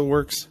here still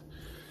works.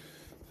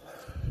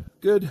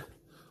 Good.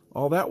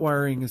 All that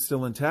wiring is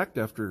still intact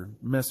after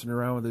messing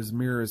around with his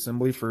mirror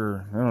assembly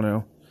for, I don't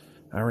know,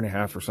 an hour and a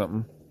half or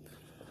something.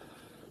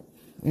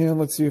 And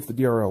let's see if the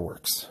DRL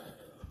works.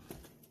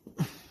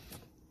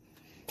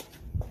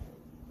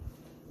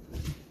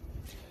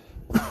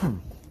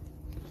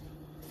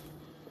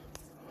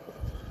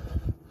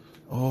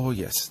 Oh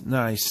yes,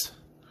 nice.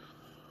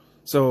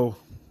 So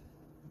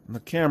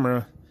the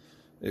camera,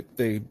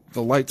 the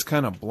lights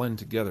kind of blend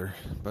together,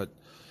 but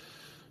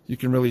you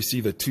can really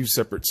see the two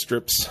separate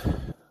strips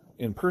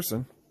in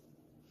person.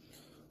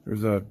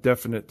 There's a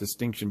definite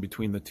distinction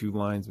between the two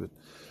lines, but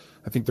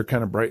I think they're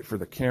kind of bright for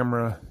the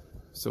camera,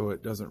 so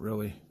it doesn't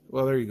really...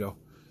 Well, there you go.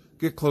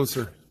 Get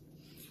closer.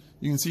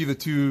 You can see the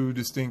two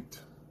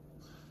distinct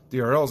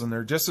DRLs, and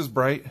they're just as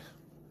bright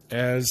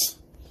as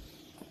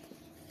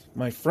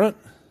my front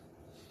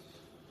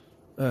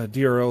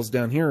DRLs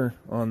down here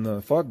on the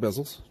fog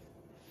bezels.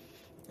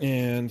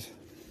 And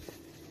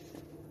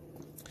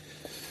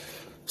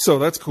so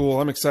that's cool.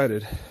 I'm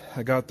excited.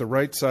 I got the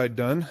right side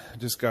done.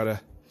 Just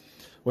gotta,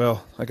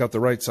 well, I got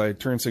the right side,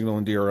 turn signal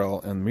and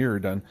DRL and mirror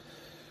done.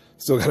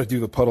 Still got to do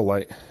the puddle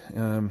light.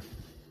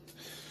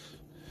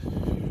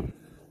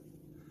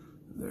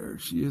 There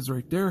she is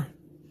right there.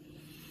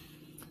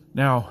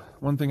 Now,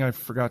 one thing I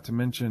forgot to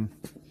mention,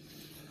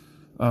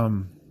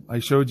 I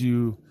showed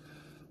you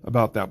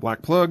about that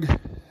black plug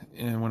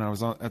and when I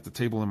was at the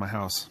table in my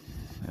house,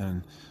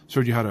 and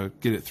showed you how to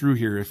get it through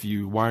here if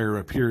you wire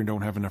up here and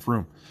don't have enough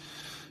room.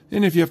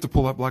 And if you have to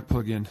pull that black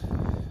plug in,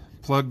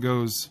 plug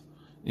goes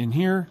in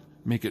here,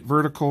 make it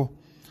vertical,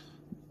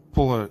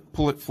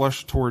 pull it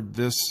flush toward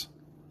this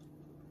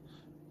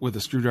with a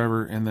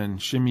screwdriver, and then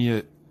shimmy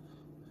it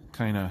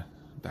kind of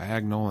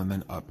diagonal and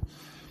then up.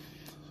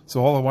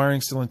 So all the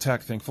wiring's still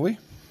intact, thankfully.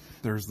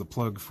 There's the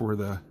plug for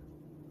the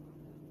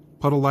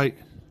puddle light.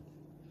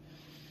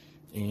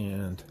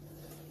 And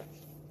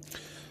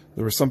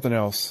there was something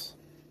else.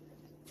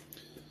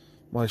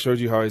 Well, I showed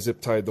you how I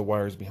zip tied the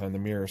wires behind the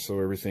mirror so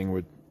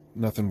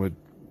nothing would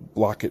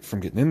block it from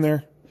getting in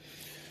there.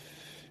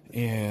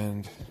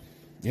 And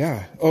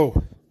yeah,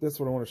 oh, that's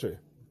what I want to show you.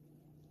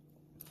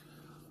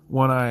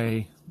 When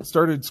I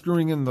started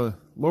screwing in the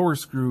lower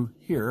screw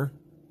here,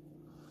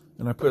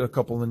 and I put a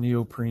couple of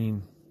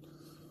neoprene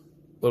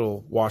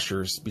little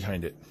washers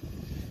behind it,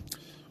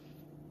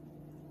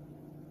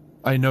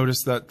 I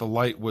noticed that the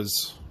light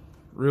was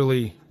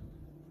really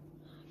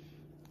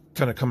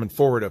kind of coming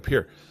forward up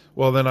here.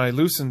 Well, then I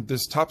loosened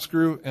this top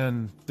screw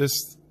and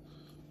this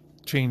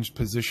changed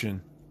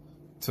position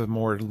to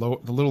more a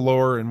little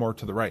lower and more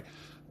to the right.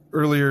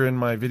 Earlier in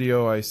my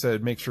video, I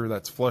said make sure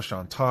that's flush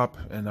on top,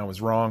 and I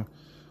was wrong.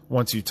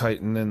 Once you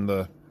tighten in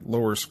the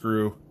lower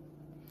screw,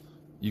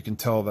 you can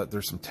tell that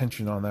there's some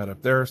tension on that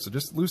up there. So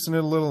just loosen it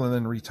a little and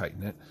then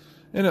retighten it.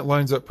 And it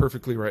lines up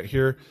perfectly right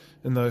here.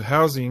 And the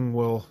housing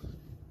will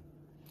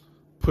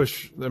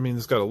push, I mean,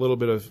 it's got a little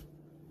bit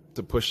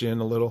to push in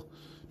a little.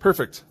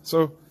 Perfect.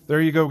 So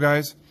there you go,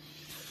 guys.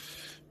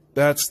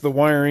 That's the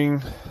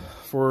wiring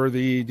for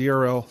the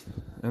DRL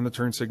and the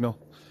turn signal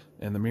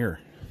and the mirror.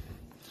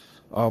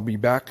 I'll be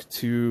back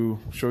to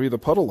show you the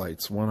puddle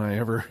lights when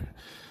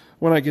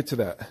I get to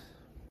that.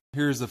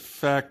 Here's the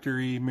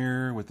factory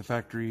mirror with the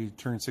factory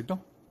turn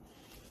signal.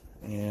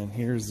 And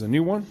here's the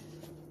new one.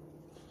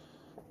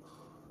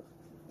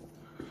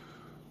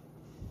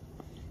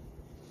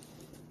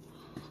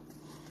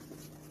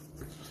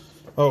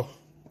 Oh,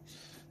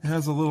 it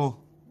has a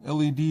little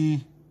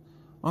LED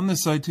on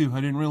this side too.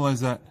 I didn't realize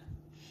that.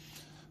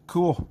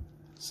 Cool.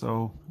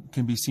 So it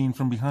can be seen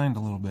from behind a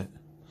little bit.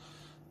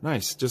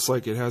 Nice. Just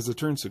like it has the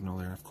turn signal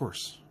there, of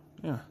course.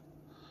 Yeah.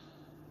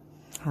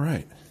 All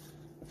right.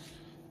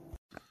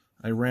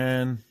 I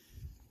ran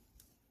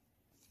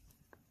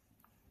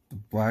the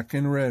black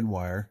and red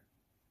wire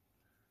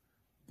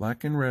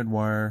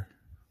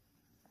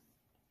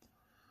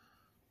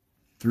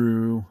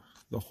through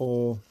the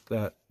hole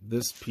that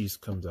this piece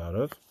comes out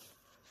of.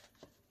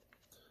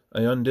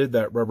 I undid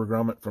that rubber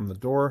grommet from the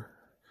door.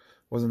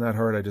 Wasn't that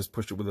hard. I just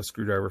pushed it with a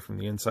screwdriver from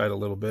the inside a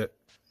little bit.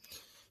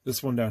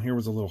 This one down here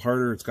was a little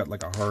harder. It's got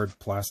like a hard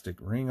plastic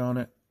ring on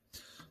it.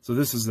 So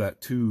this is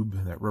that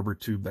tube, that rubber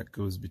tube that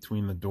goes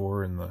between the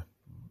door and the,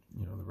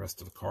 the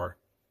rest of the car.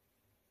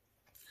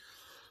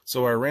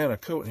 So I ran a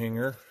coat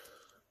hanger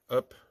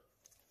up,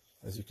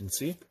 as you can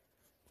see,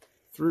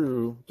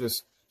 through,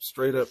 just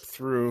straight up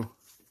through.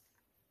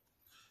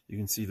 You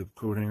can see the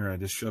coat hanger. I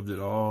just shoved it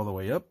all the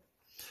way up.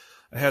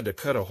 I had to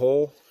cut a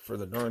hole for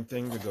the darn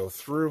thing to go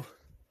through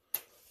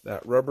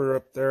that rubber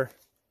up there.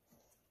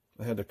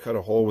 I had to cut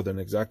a hole with an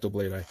X-Acto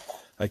blade.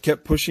 I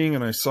kept pushing,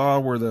 and I saw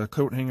where the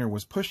coat hanger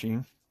was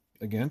pushing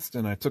against,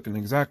 and I took an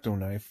X-Acto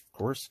knife, of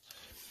course,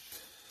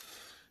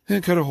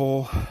 and cut a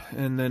hole.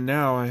 And then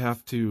now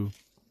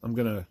I'm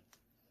gonna,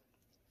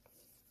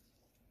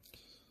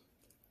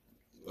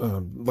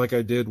 like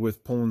I did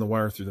with pulling the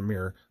wire through the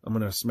mirror, I'm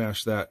gonna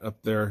smash that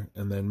up there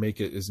and then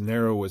make it as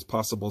narrow as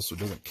possible so it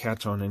doesn't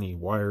catch on any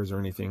wires or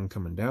anything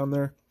coming down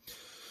there.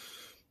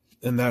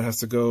 And that has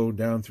to go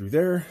down through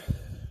there,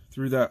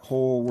 through that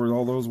hole where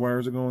all those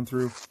wires are going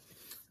through,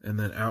 and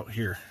then out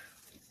here.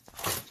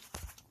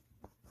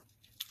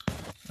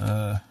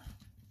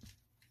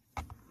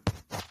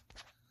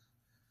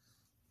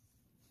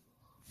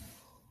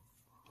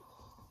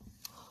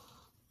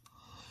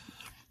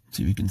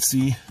 See if you can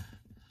see.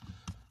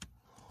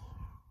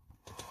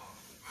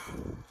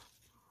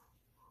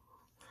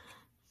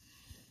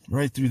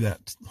 Right through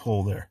that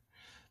hole there.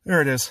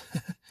 There it is.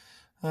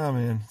 Oh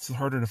man, it's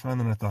harder to find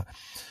than I thought.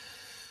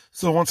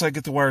 So once I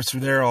get the wires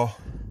through there, I'll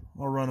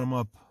run them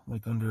up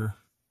like under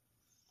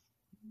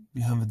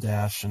behind the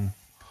dash and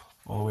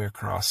all the way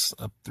across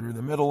up through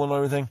the middle and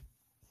everything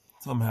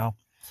somehow.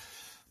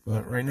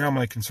 But right now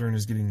my concern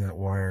is getting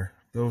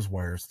those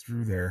wires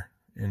through there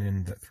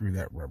and through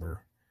that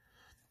rubber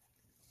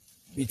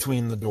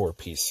between the door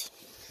piece.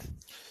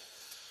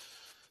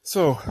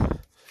 So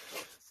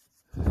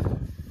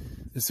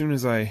as soon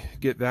as I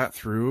get that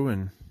through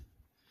and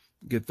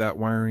get that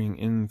wiring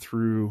in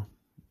through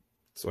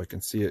so I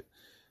can see it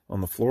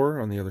on the floor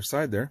on the other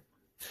side there.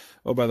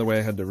 Oh, by the way,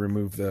 I had to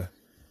remove the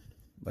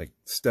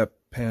step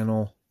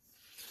panel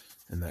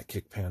and that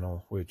kick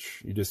panel,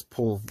 which you just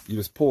pull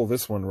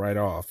this one right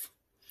off.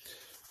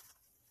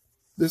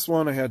 This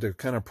one I had to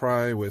kind of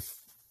pry with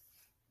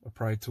a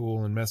pry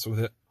tool and mess with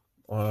it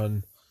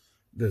on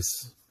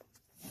this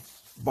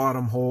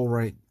bottom hole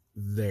right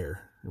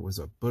there. It was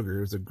a booger.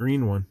 It was a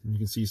green one. You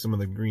can see some of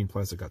the green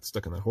plastic got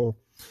stuck in that hole.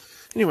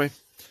 Anyway,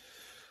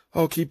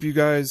 I'll keep you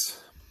guys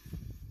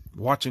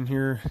watching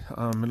here.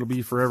 It'll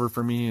be forever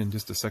for me and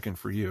just a second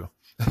for you.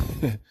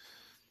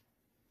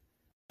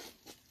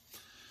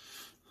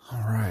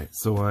 All right,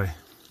 so I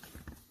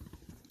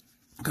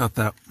got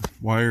that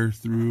wire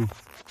through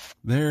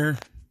there.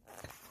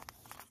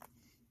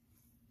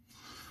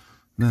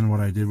 Then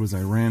what I did was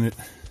I ran it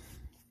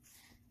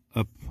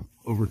up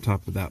over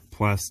top of that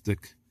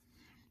plastic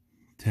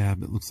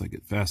tab. It looks like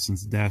it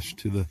fastens the dash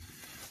to the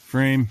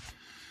frame.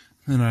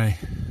 Then I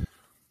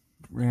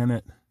ran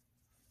it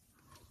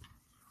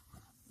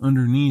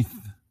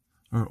underneath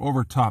or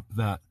over top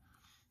that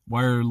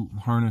wire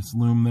harness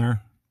loom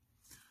there.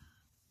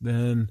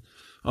 Then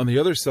on the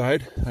other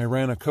side, I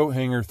ran a coat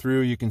hanger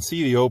through. You can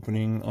see the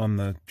opening on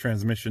the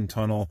transmission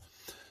tunnel.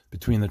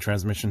 Between the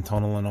transmission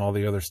tunnel and all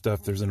the other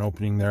stuff, there's an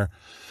opening there.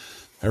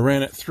 I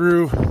ran it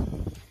through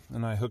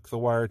and I hooked the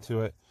wire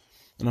to it,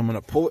 and I'm going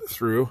to pull it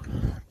through.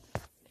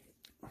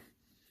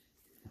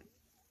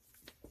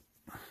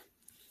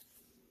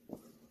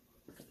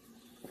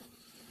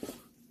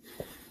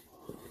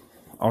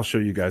 I'll show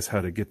you guys how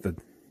to get the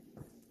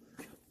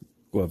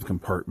glove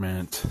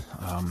compartment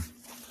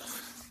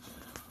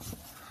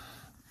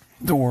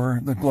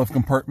the glove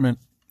compartment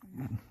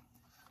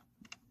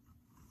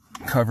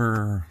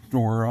cover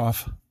door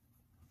off.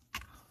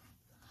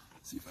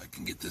 See if I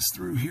can get this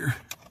through here.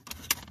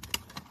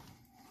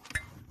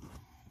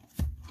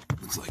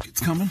 Looks like it's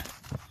coming.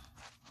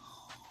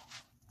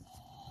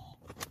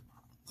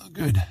 Oh,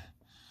 good.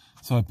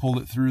 So I pulled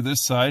it through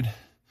this side,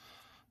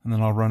 and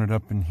then I'll run it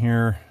up in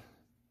here.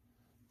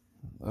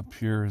 Up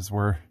here is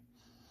where,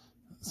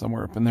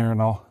 somewhere up in there,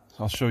 and I'll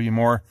show you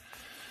more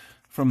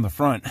from the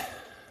front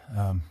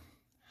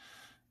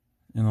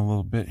in a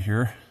little bit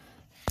here.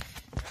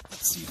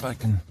 Let's see if I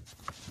can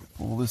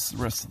pull this the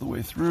rest of the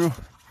way through.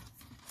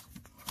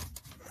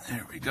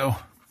 There we go.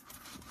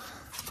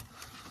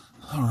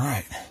 All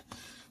right,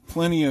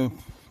 plenty of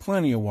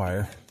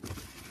wire,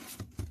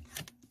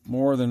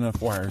 more than enough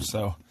wire.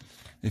 So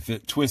if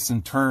it twists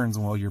and turns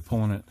while you're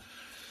pulling it,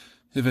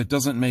 if it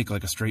doesn't make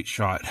like a straight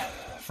shot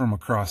from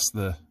across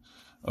the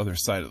other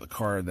side of the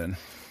car, then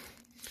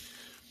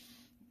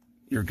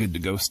you're good to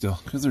go still,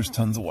 because there's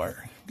tons of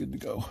wire. Good to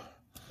go.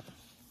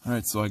 All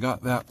right, so I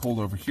got that pulled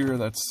over here.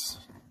 That's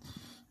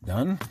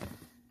done.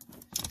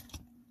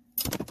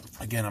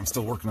 Again, I'm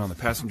still working on the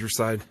passenger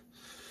side.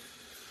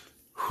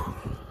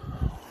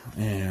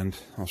 And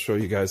I'll show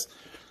you guys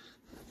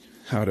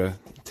how to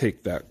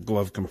take that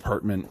glove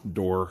compartment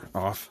door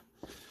off.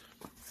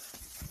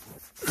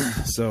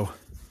 So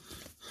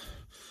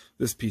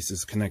this piece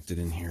is connected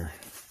in here.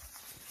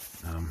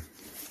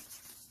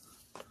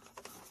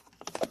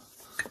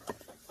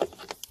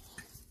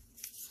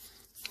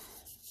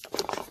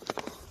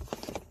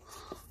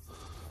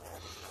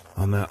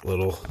 On that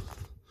little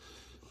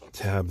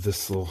tab,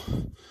 this little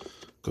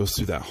goes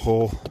through that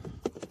hole.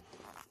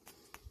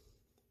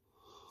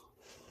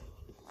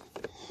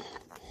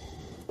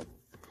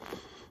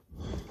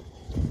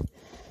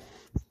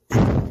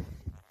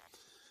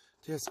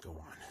 Just go on.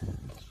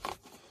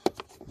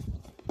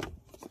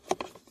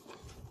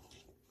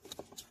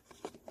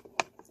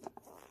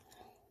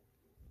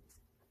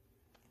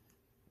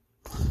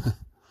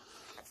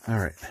 All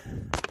right.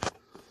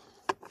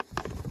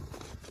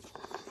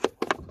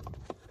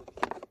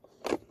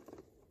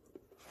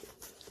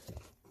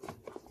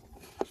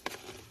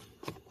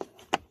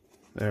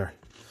 There.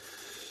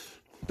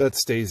 That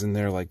stays in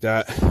there like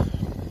that.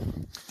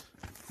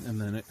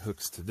 And then it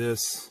hooks to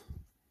this.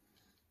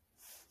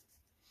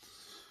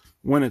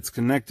 When it's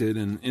connected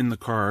and in the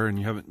car and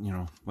you haven't,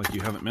 like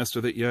you haven't messed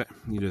with it yet,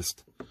 you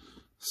just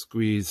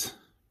squeeze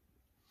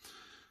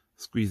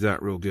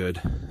that real good,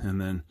 and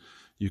then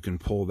you can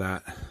pull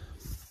that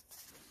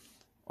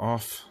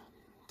off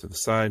to the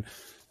side.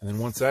 And then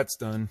once that's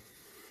done,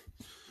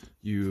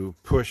 you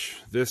push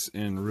this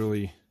in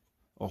really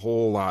a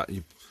whole lot.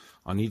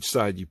 On each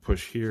side you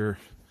push here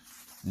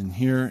and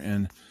here,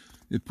 and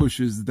it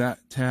pushes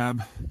that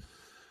tab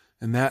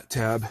and that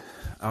tab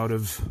out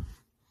of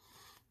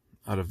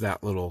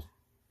that little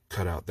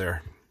cutout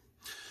there,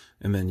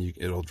 and then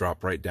it'll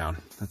drop right down.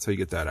 That's how you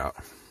get that out.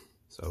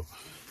 So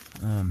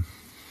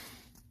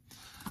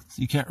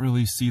you can't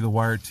really see the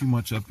wire too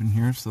much up in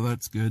here, so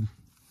that's good.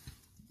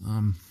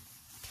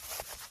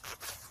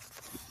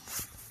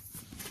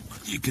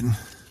 You can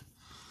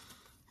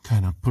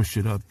kind of push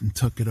it up and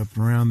tuck it up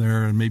around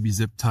there, and maybe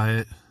zip tie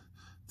it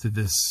to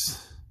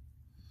this.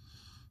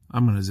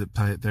 I'm gonna zip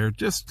tie it there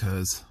just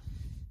cause.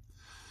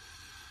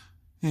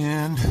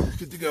 And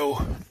good to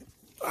go.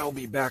 I'll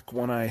be back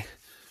when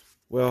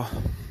well,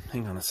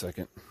 hang on a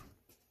second.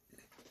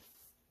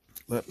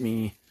 Let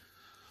me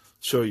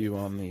show you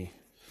on the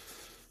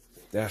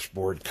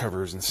dashboard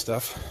covers and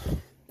stuff.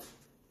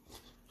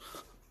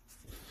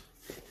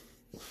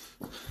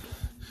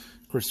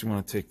 Of course, you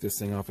want to take this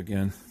thing off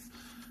again.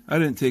 I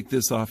didn't take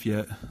this off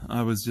yet.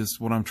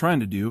 What I'm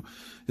trying to do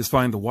is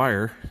find the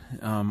wire.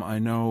 I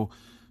know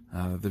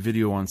the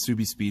video on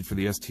Subi Speed for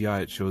the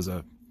STI, it shows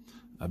I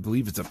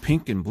believe it's a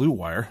pink and blue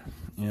wire,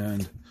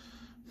 and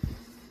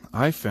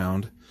I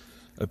found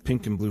a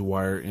pink and blue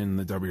wire in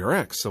the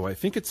WRX, so I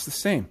think it's the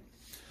same.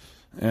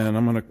 And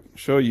I'm going to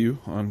show you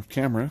on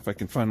camera if I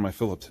can find my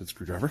Phillips head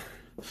screwdriver.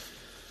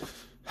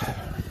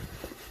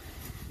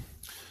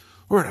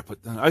 Where did I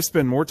put that? I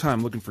spend more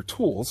time looking for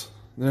tools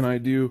than I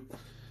do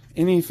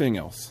anything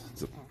else.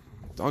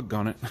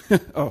 Doggone it.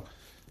 Oh,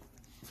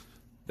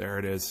 there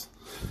it is.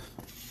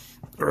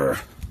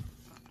 Urgh.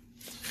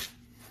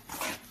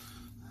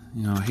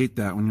 I hate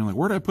that when you're like,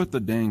 where'd I put the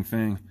dang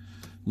thing?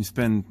 You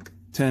spend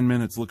 10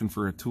 minutes looking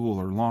for a tool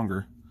or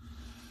longer.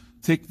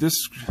 Take this,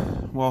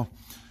 well,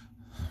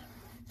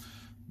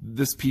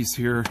 this piece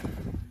here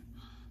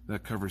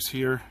that covers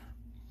here.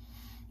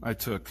 I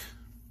took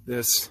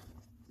this.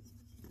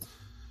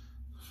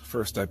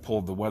 First I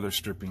pulled the weather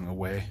stripping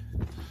away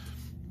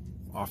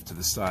off to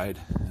the side,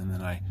 and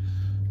then I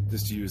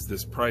just used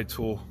this pry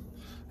tool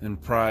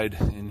and pried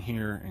in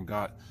here and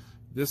got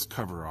this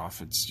cover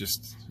off.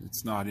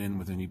 It's not in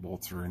with any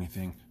bolts or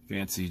anything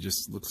fancy,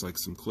 just looks like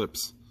some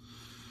clips.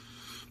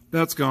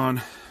 That's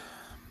gone.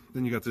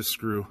 Then you got this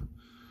screw.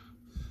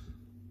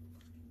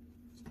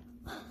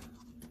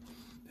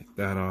 Take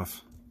that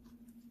off.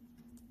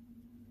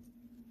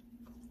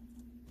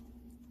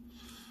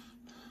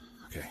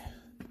 Okay.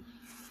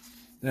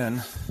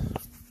 Then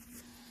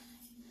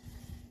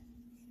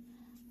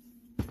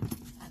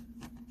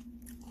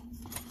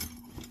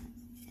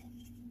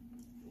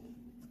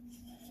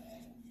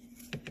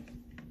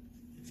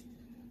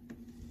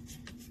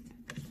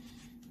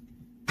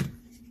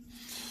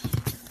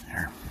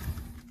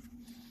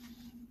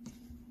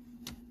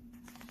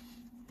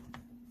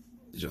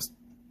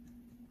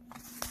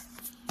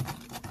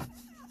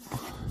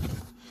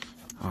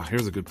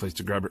here's a good place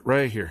to grab it,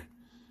 right here.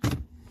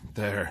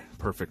 There,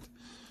 perfect.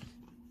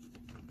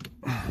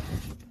 And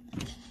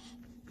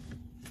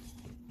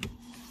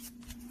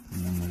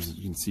then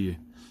you can see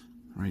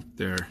right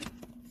there.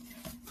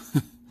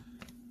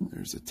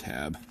 There's a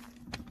tab.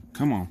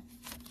 Come on.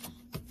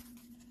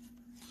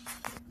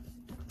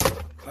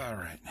 All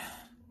right.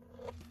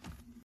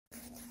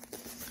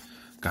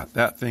 got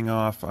that thing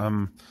off. I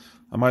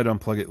might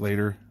unplug it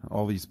later,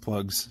 all these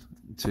plugs,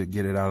 to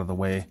get it out of the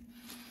way.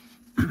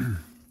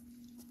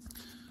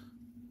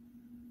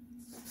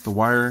 The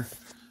wire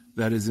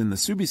that is in the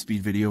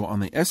SubiSpeed video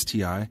on the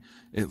STI,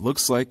 it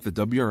looks like the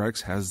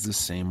WRX has the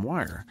same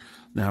wire.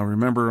 Now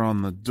remember,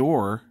 on the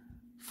door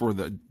for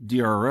the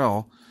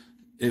DRL,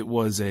 it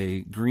was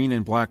a green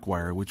and black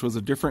wire, which was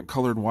a different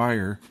colored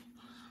wire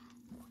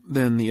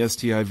than the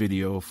STI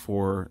video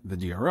for the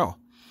DRL.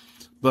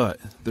 But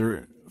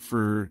there,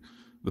 for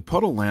the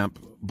Puddle lamp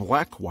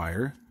black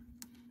wire,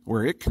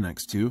 where it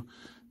connects to,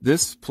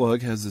 this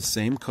plug has the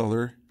same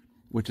color,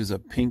 which is a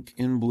pink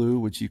and blue,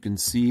 which you can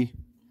see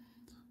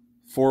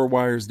 4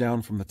 wires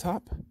down from the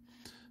top.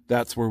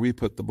 That's where we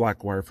put the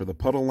black wire for the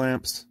Puddle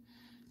lamps.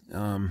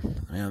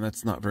 Man,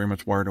 that's not very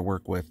much wire to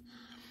work with.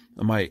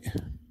 I might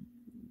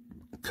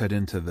cut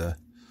into the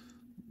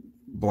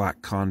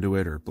black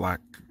conduit or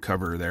black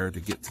cover there to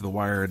get to the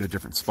wire at a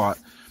different spot.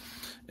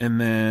 And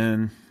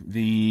then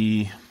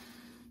the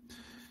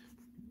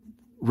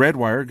red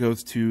wire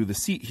goes to the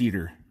seat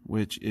heater,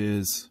 which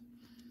is,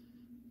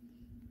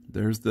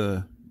 there's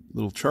the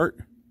little chart,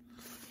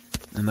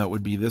 and that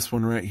would be this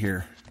one right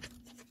here.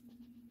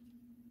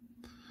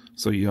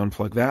 So you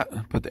unplug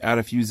that, put the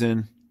addifuse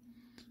in,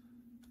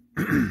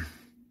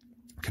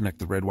 connect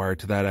the red wire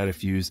to that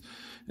addifuse,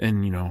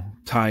 and, you know,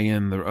 tie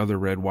in the other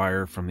red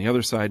wire from the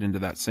other side into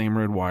that same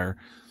red wire.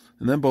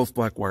 And then both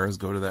black wires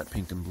go to that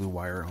pink and blue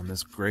wire on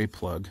this gray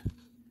plug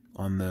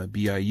on the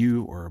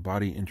BIU, or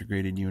body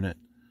integrated unit.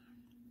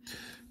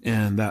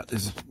 And that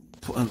is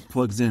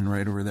plugs in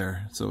right over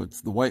there. So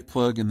it's the white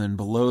plug, and then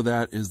below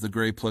that is the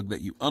gray plug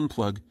that you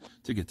unplug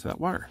to get to that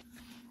wire.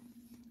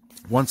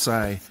 Once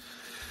I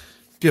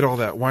get all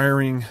that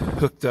wiring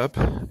hooked up,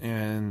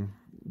 and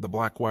the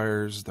black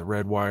wires, the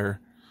red wire,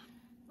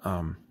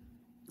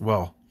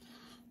 well,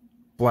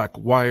 black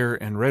wire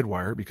and red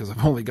wire, because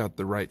I've only got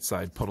the right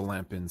side Puddle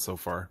lamp in so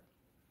far,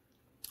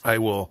 I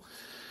will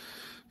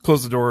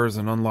close the doors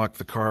and unlock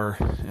the car,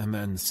 and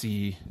then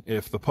see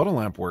if the Puddle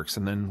lamp works,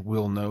 and then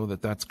we'll know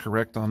that that's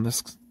correct on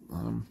this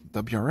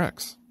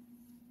WRX.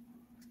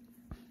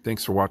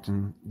 Thanks for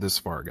watching this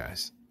far,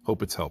 guys.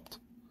 Hope it's helped.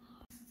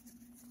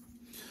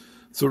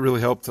 So it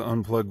really helped to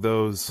unplug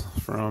those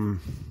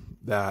from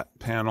that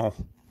panel,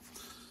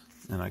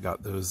 and I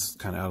got those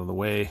kind of out of the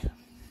way.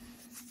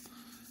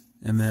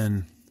 And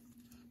then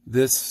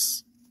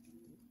this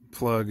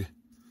plug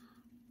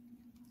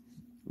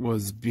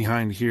was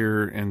behind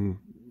here and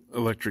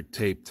electric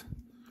taped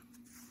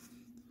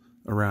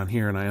around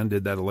here, and I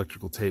undid that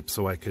electrical tape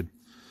so I could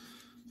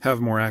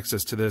have more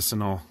access to this,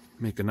 and I'll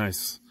make a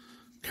nice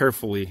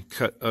carefully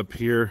cut up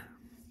here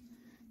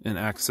and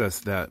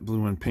access that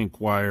blue and pink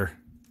wire.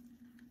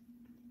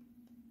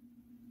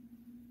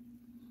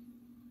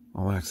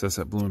 I'll access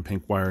that blue and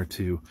pink wire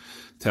to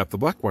tap the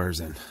black wires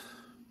in.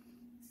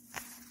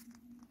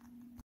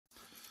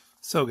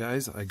 So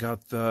guys, I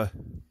got the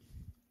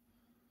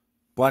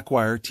black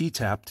wire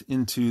T-tapped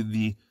into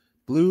the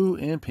blue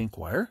and pink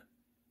wire.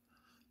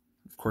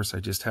 Of course, I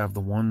just have the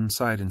one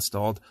side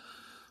installed.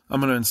 I'm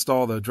going to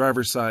install the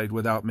driver's side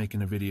without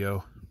making a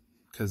video,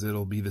 because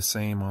it'll be the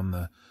same on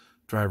the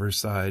driver's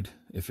side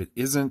if it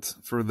isn't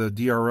for the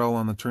DRL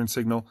on the turn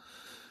signal.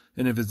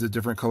 And if it's a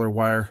different color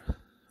wire,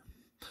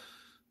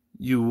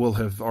 you will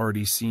have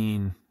already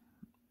seen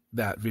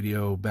that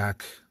video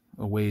back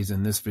a ways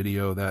in this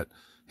video that,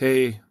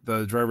 hey,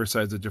 the driver's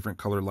side's a different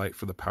color light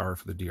for the power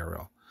for the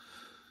DRL.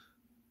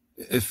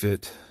 If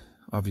it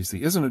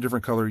obviously isn't a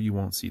different color, you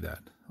won't see that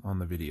on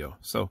the video.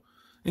 So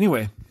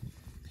anyway,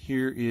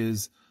 here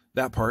is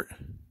that part.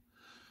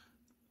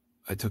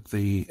 I took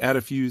the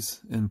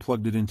addifuse and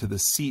plugged it into the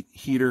seat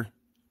heater.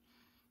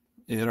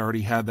 It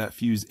already had that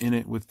fuse in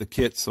it with the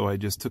kit, so I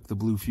just took the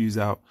blue fuse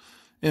out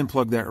and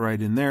plugged that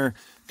right in there,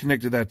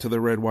 connected that to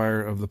the red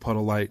wire of the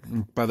Puddle light.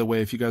 And by the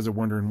way, if you guys are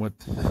wondering what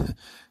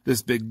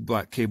this big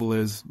black cable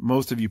is,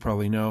 most of you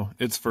probably know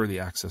it's for the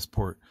access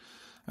port.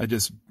 I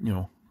just, you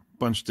know,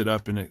 bunched it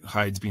up, and it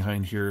hides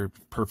behind here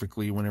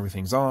perfectly when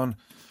everything's on,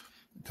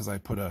 because I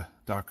put a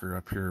Docker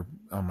up here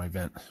on my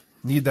vent.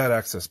 Need that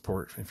access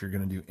port if you're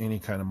going to do any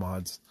kind of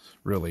mods,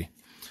 really.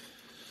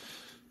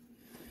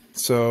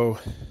 So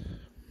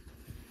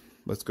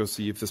let's go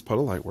see if this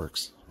Puddle light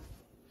works.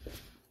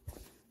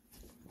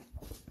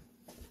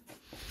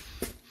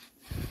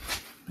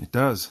 It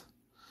does.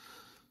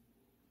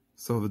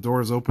 So the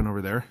door is open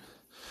over there.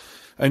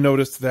 I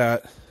noticed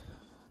that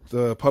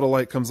the Puddle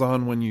light comes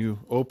on when you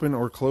open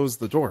or close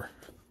the door.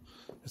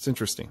 It's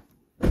interesting.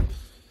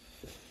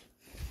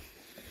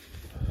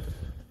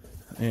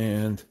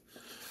 And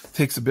it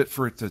takes a bit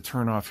for it to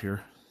turn off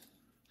here.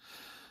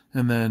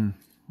 And then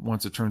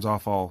once it turns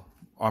off, I'll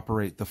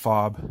operate the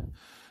fob.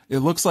 It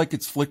looks like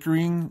it's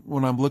flickering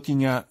when I'm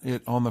looking at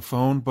it on the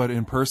phone, but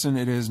in person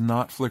it is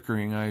not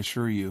flickering, I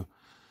assure you.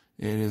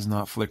 It is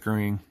not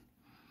flickering.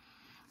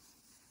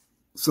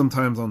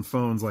 Sometimes on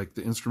phones, like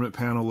the instrument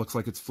panel looks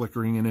like it's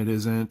flickering and it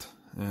isn't.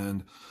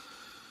 And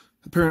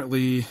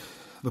apparently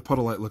the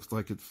Puddle light looks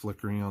like it's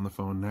flickering on the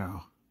phone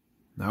now.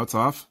 Now it's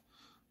off.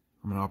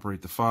 I'm going to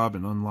operate the fob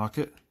and unlock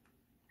it.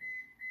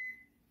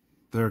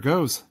 There it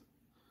goes.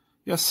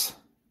 Yes.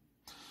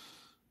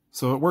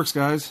 So it works,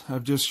 guys.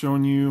 I've just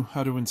shown you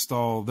how to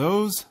install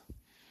those.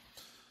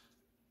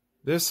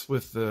 This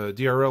with the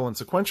DRL and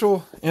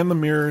sequential, and the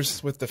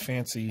mirrors with the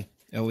fancy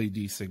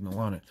LED signal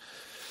on it.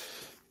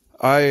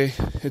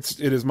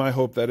 It is my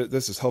hope that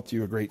this has helped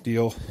you a great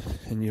deal,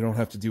 and you don't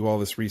have to do all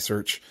this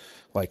research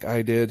like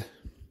I did.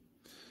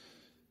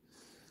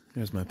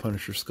 There's my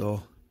Punisher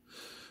skull.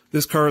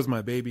 This car is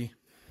my baby.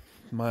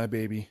 My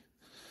baby.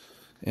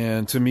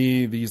 And to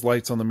me, these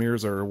lights on the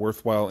mirrors are a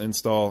worthwhile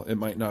install. It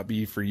might not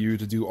be for you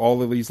to do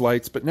all of these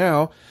lights, but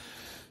now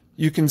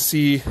you can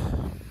see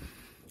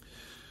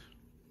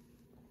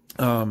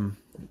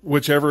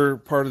whichever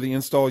part of the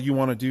install you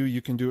want to do,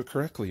 you can do it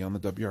correctly on the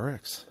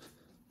WRX.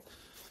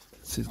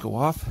 Let's see it go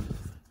off.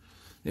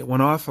 It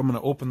went off. I'm going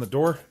to open the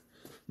door.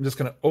 I'm just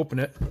going to open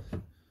it.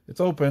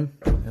 It's open,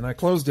 and I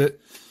closed it,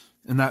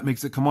 and that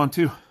makes it come on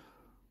too.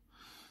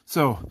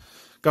 So,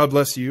 God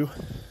bless you,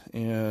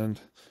 and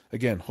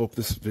again, hope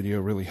this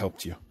video really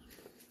helped you.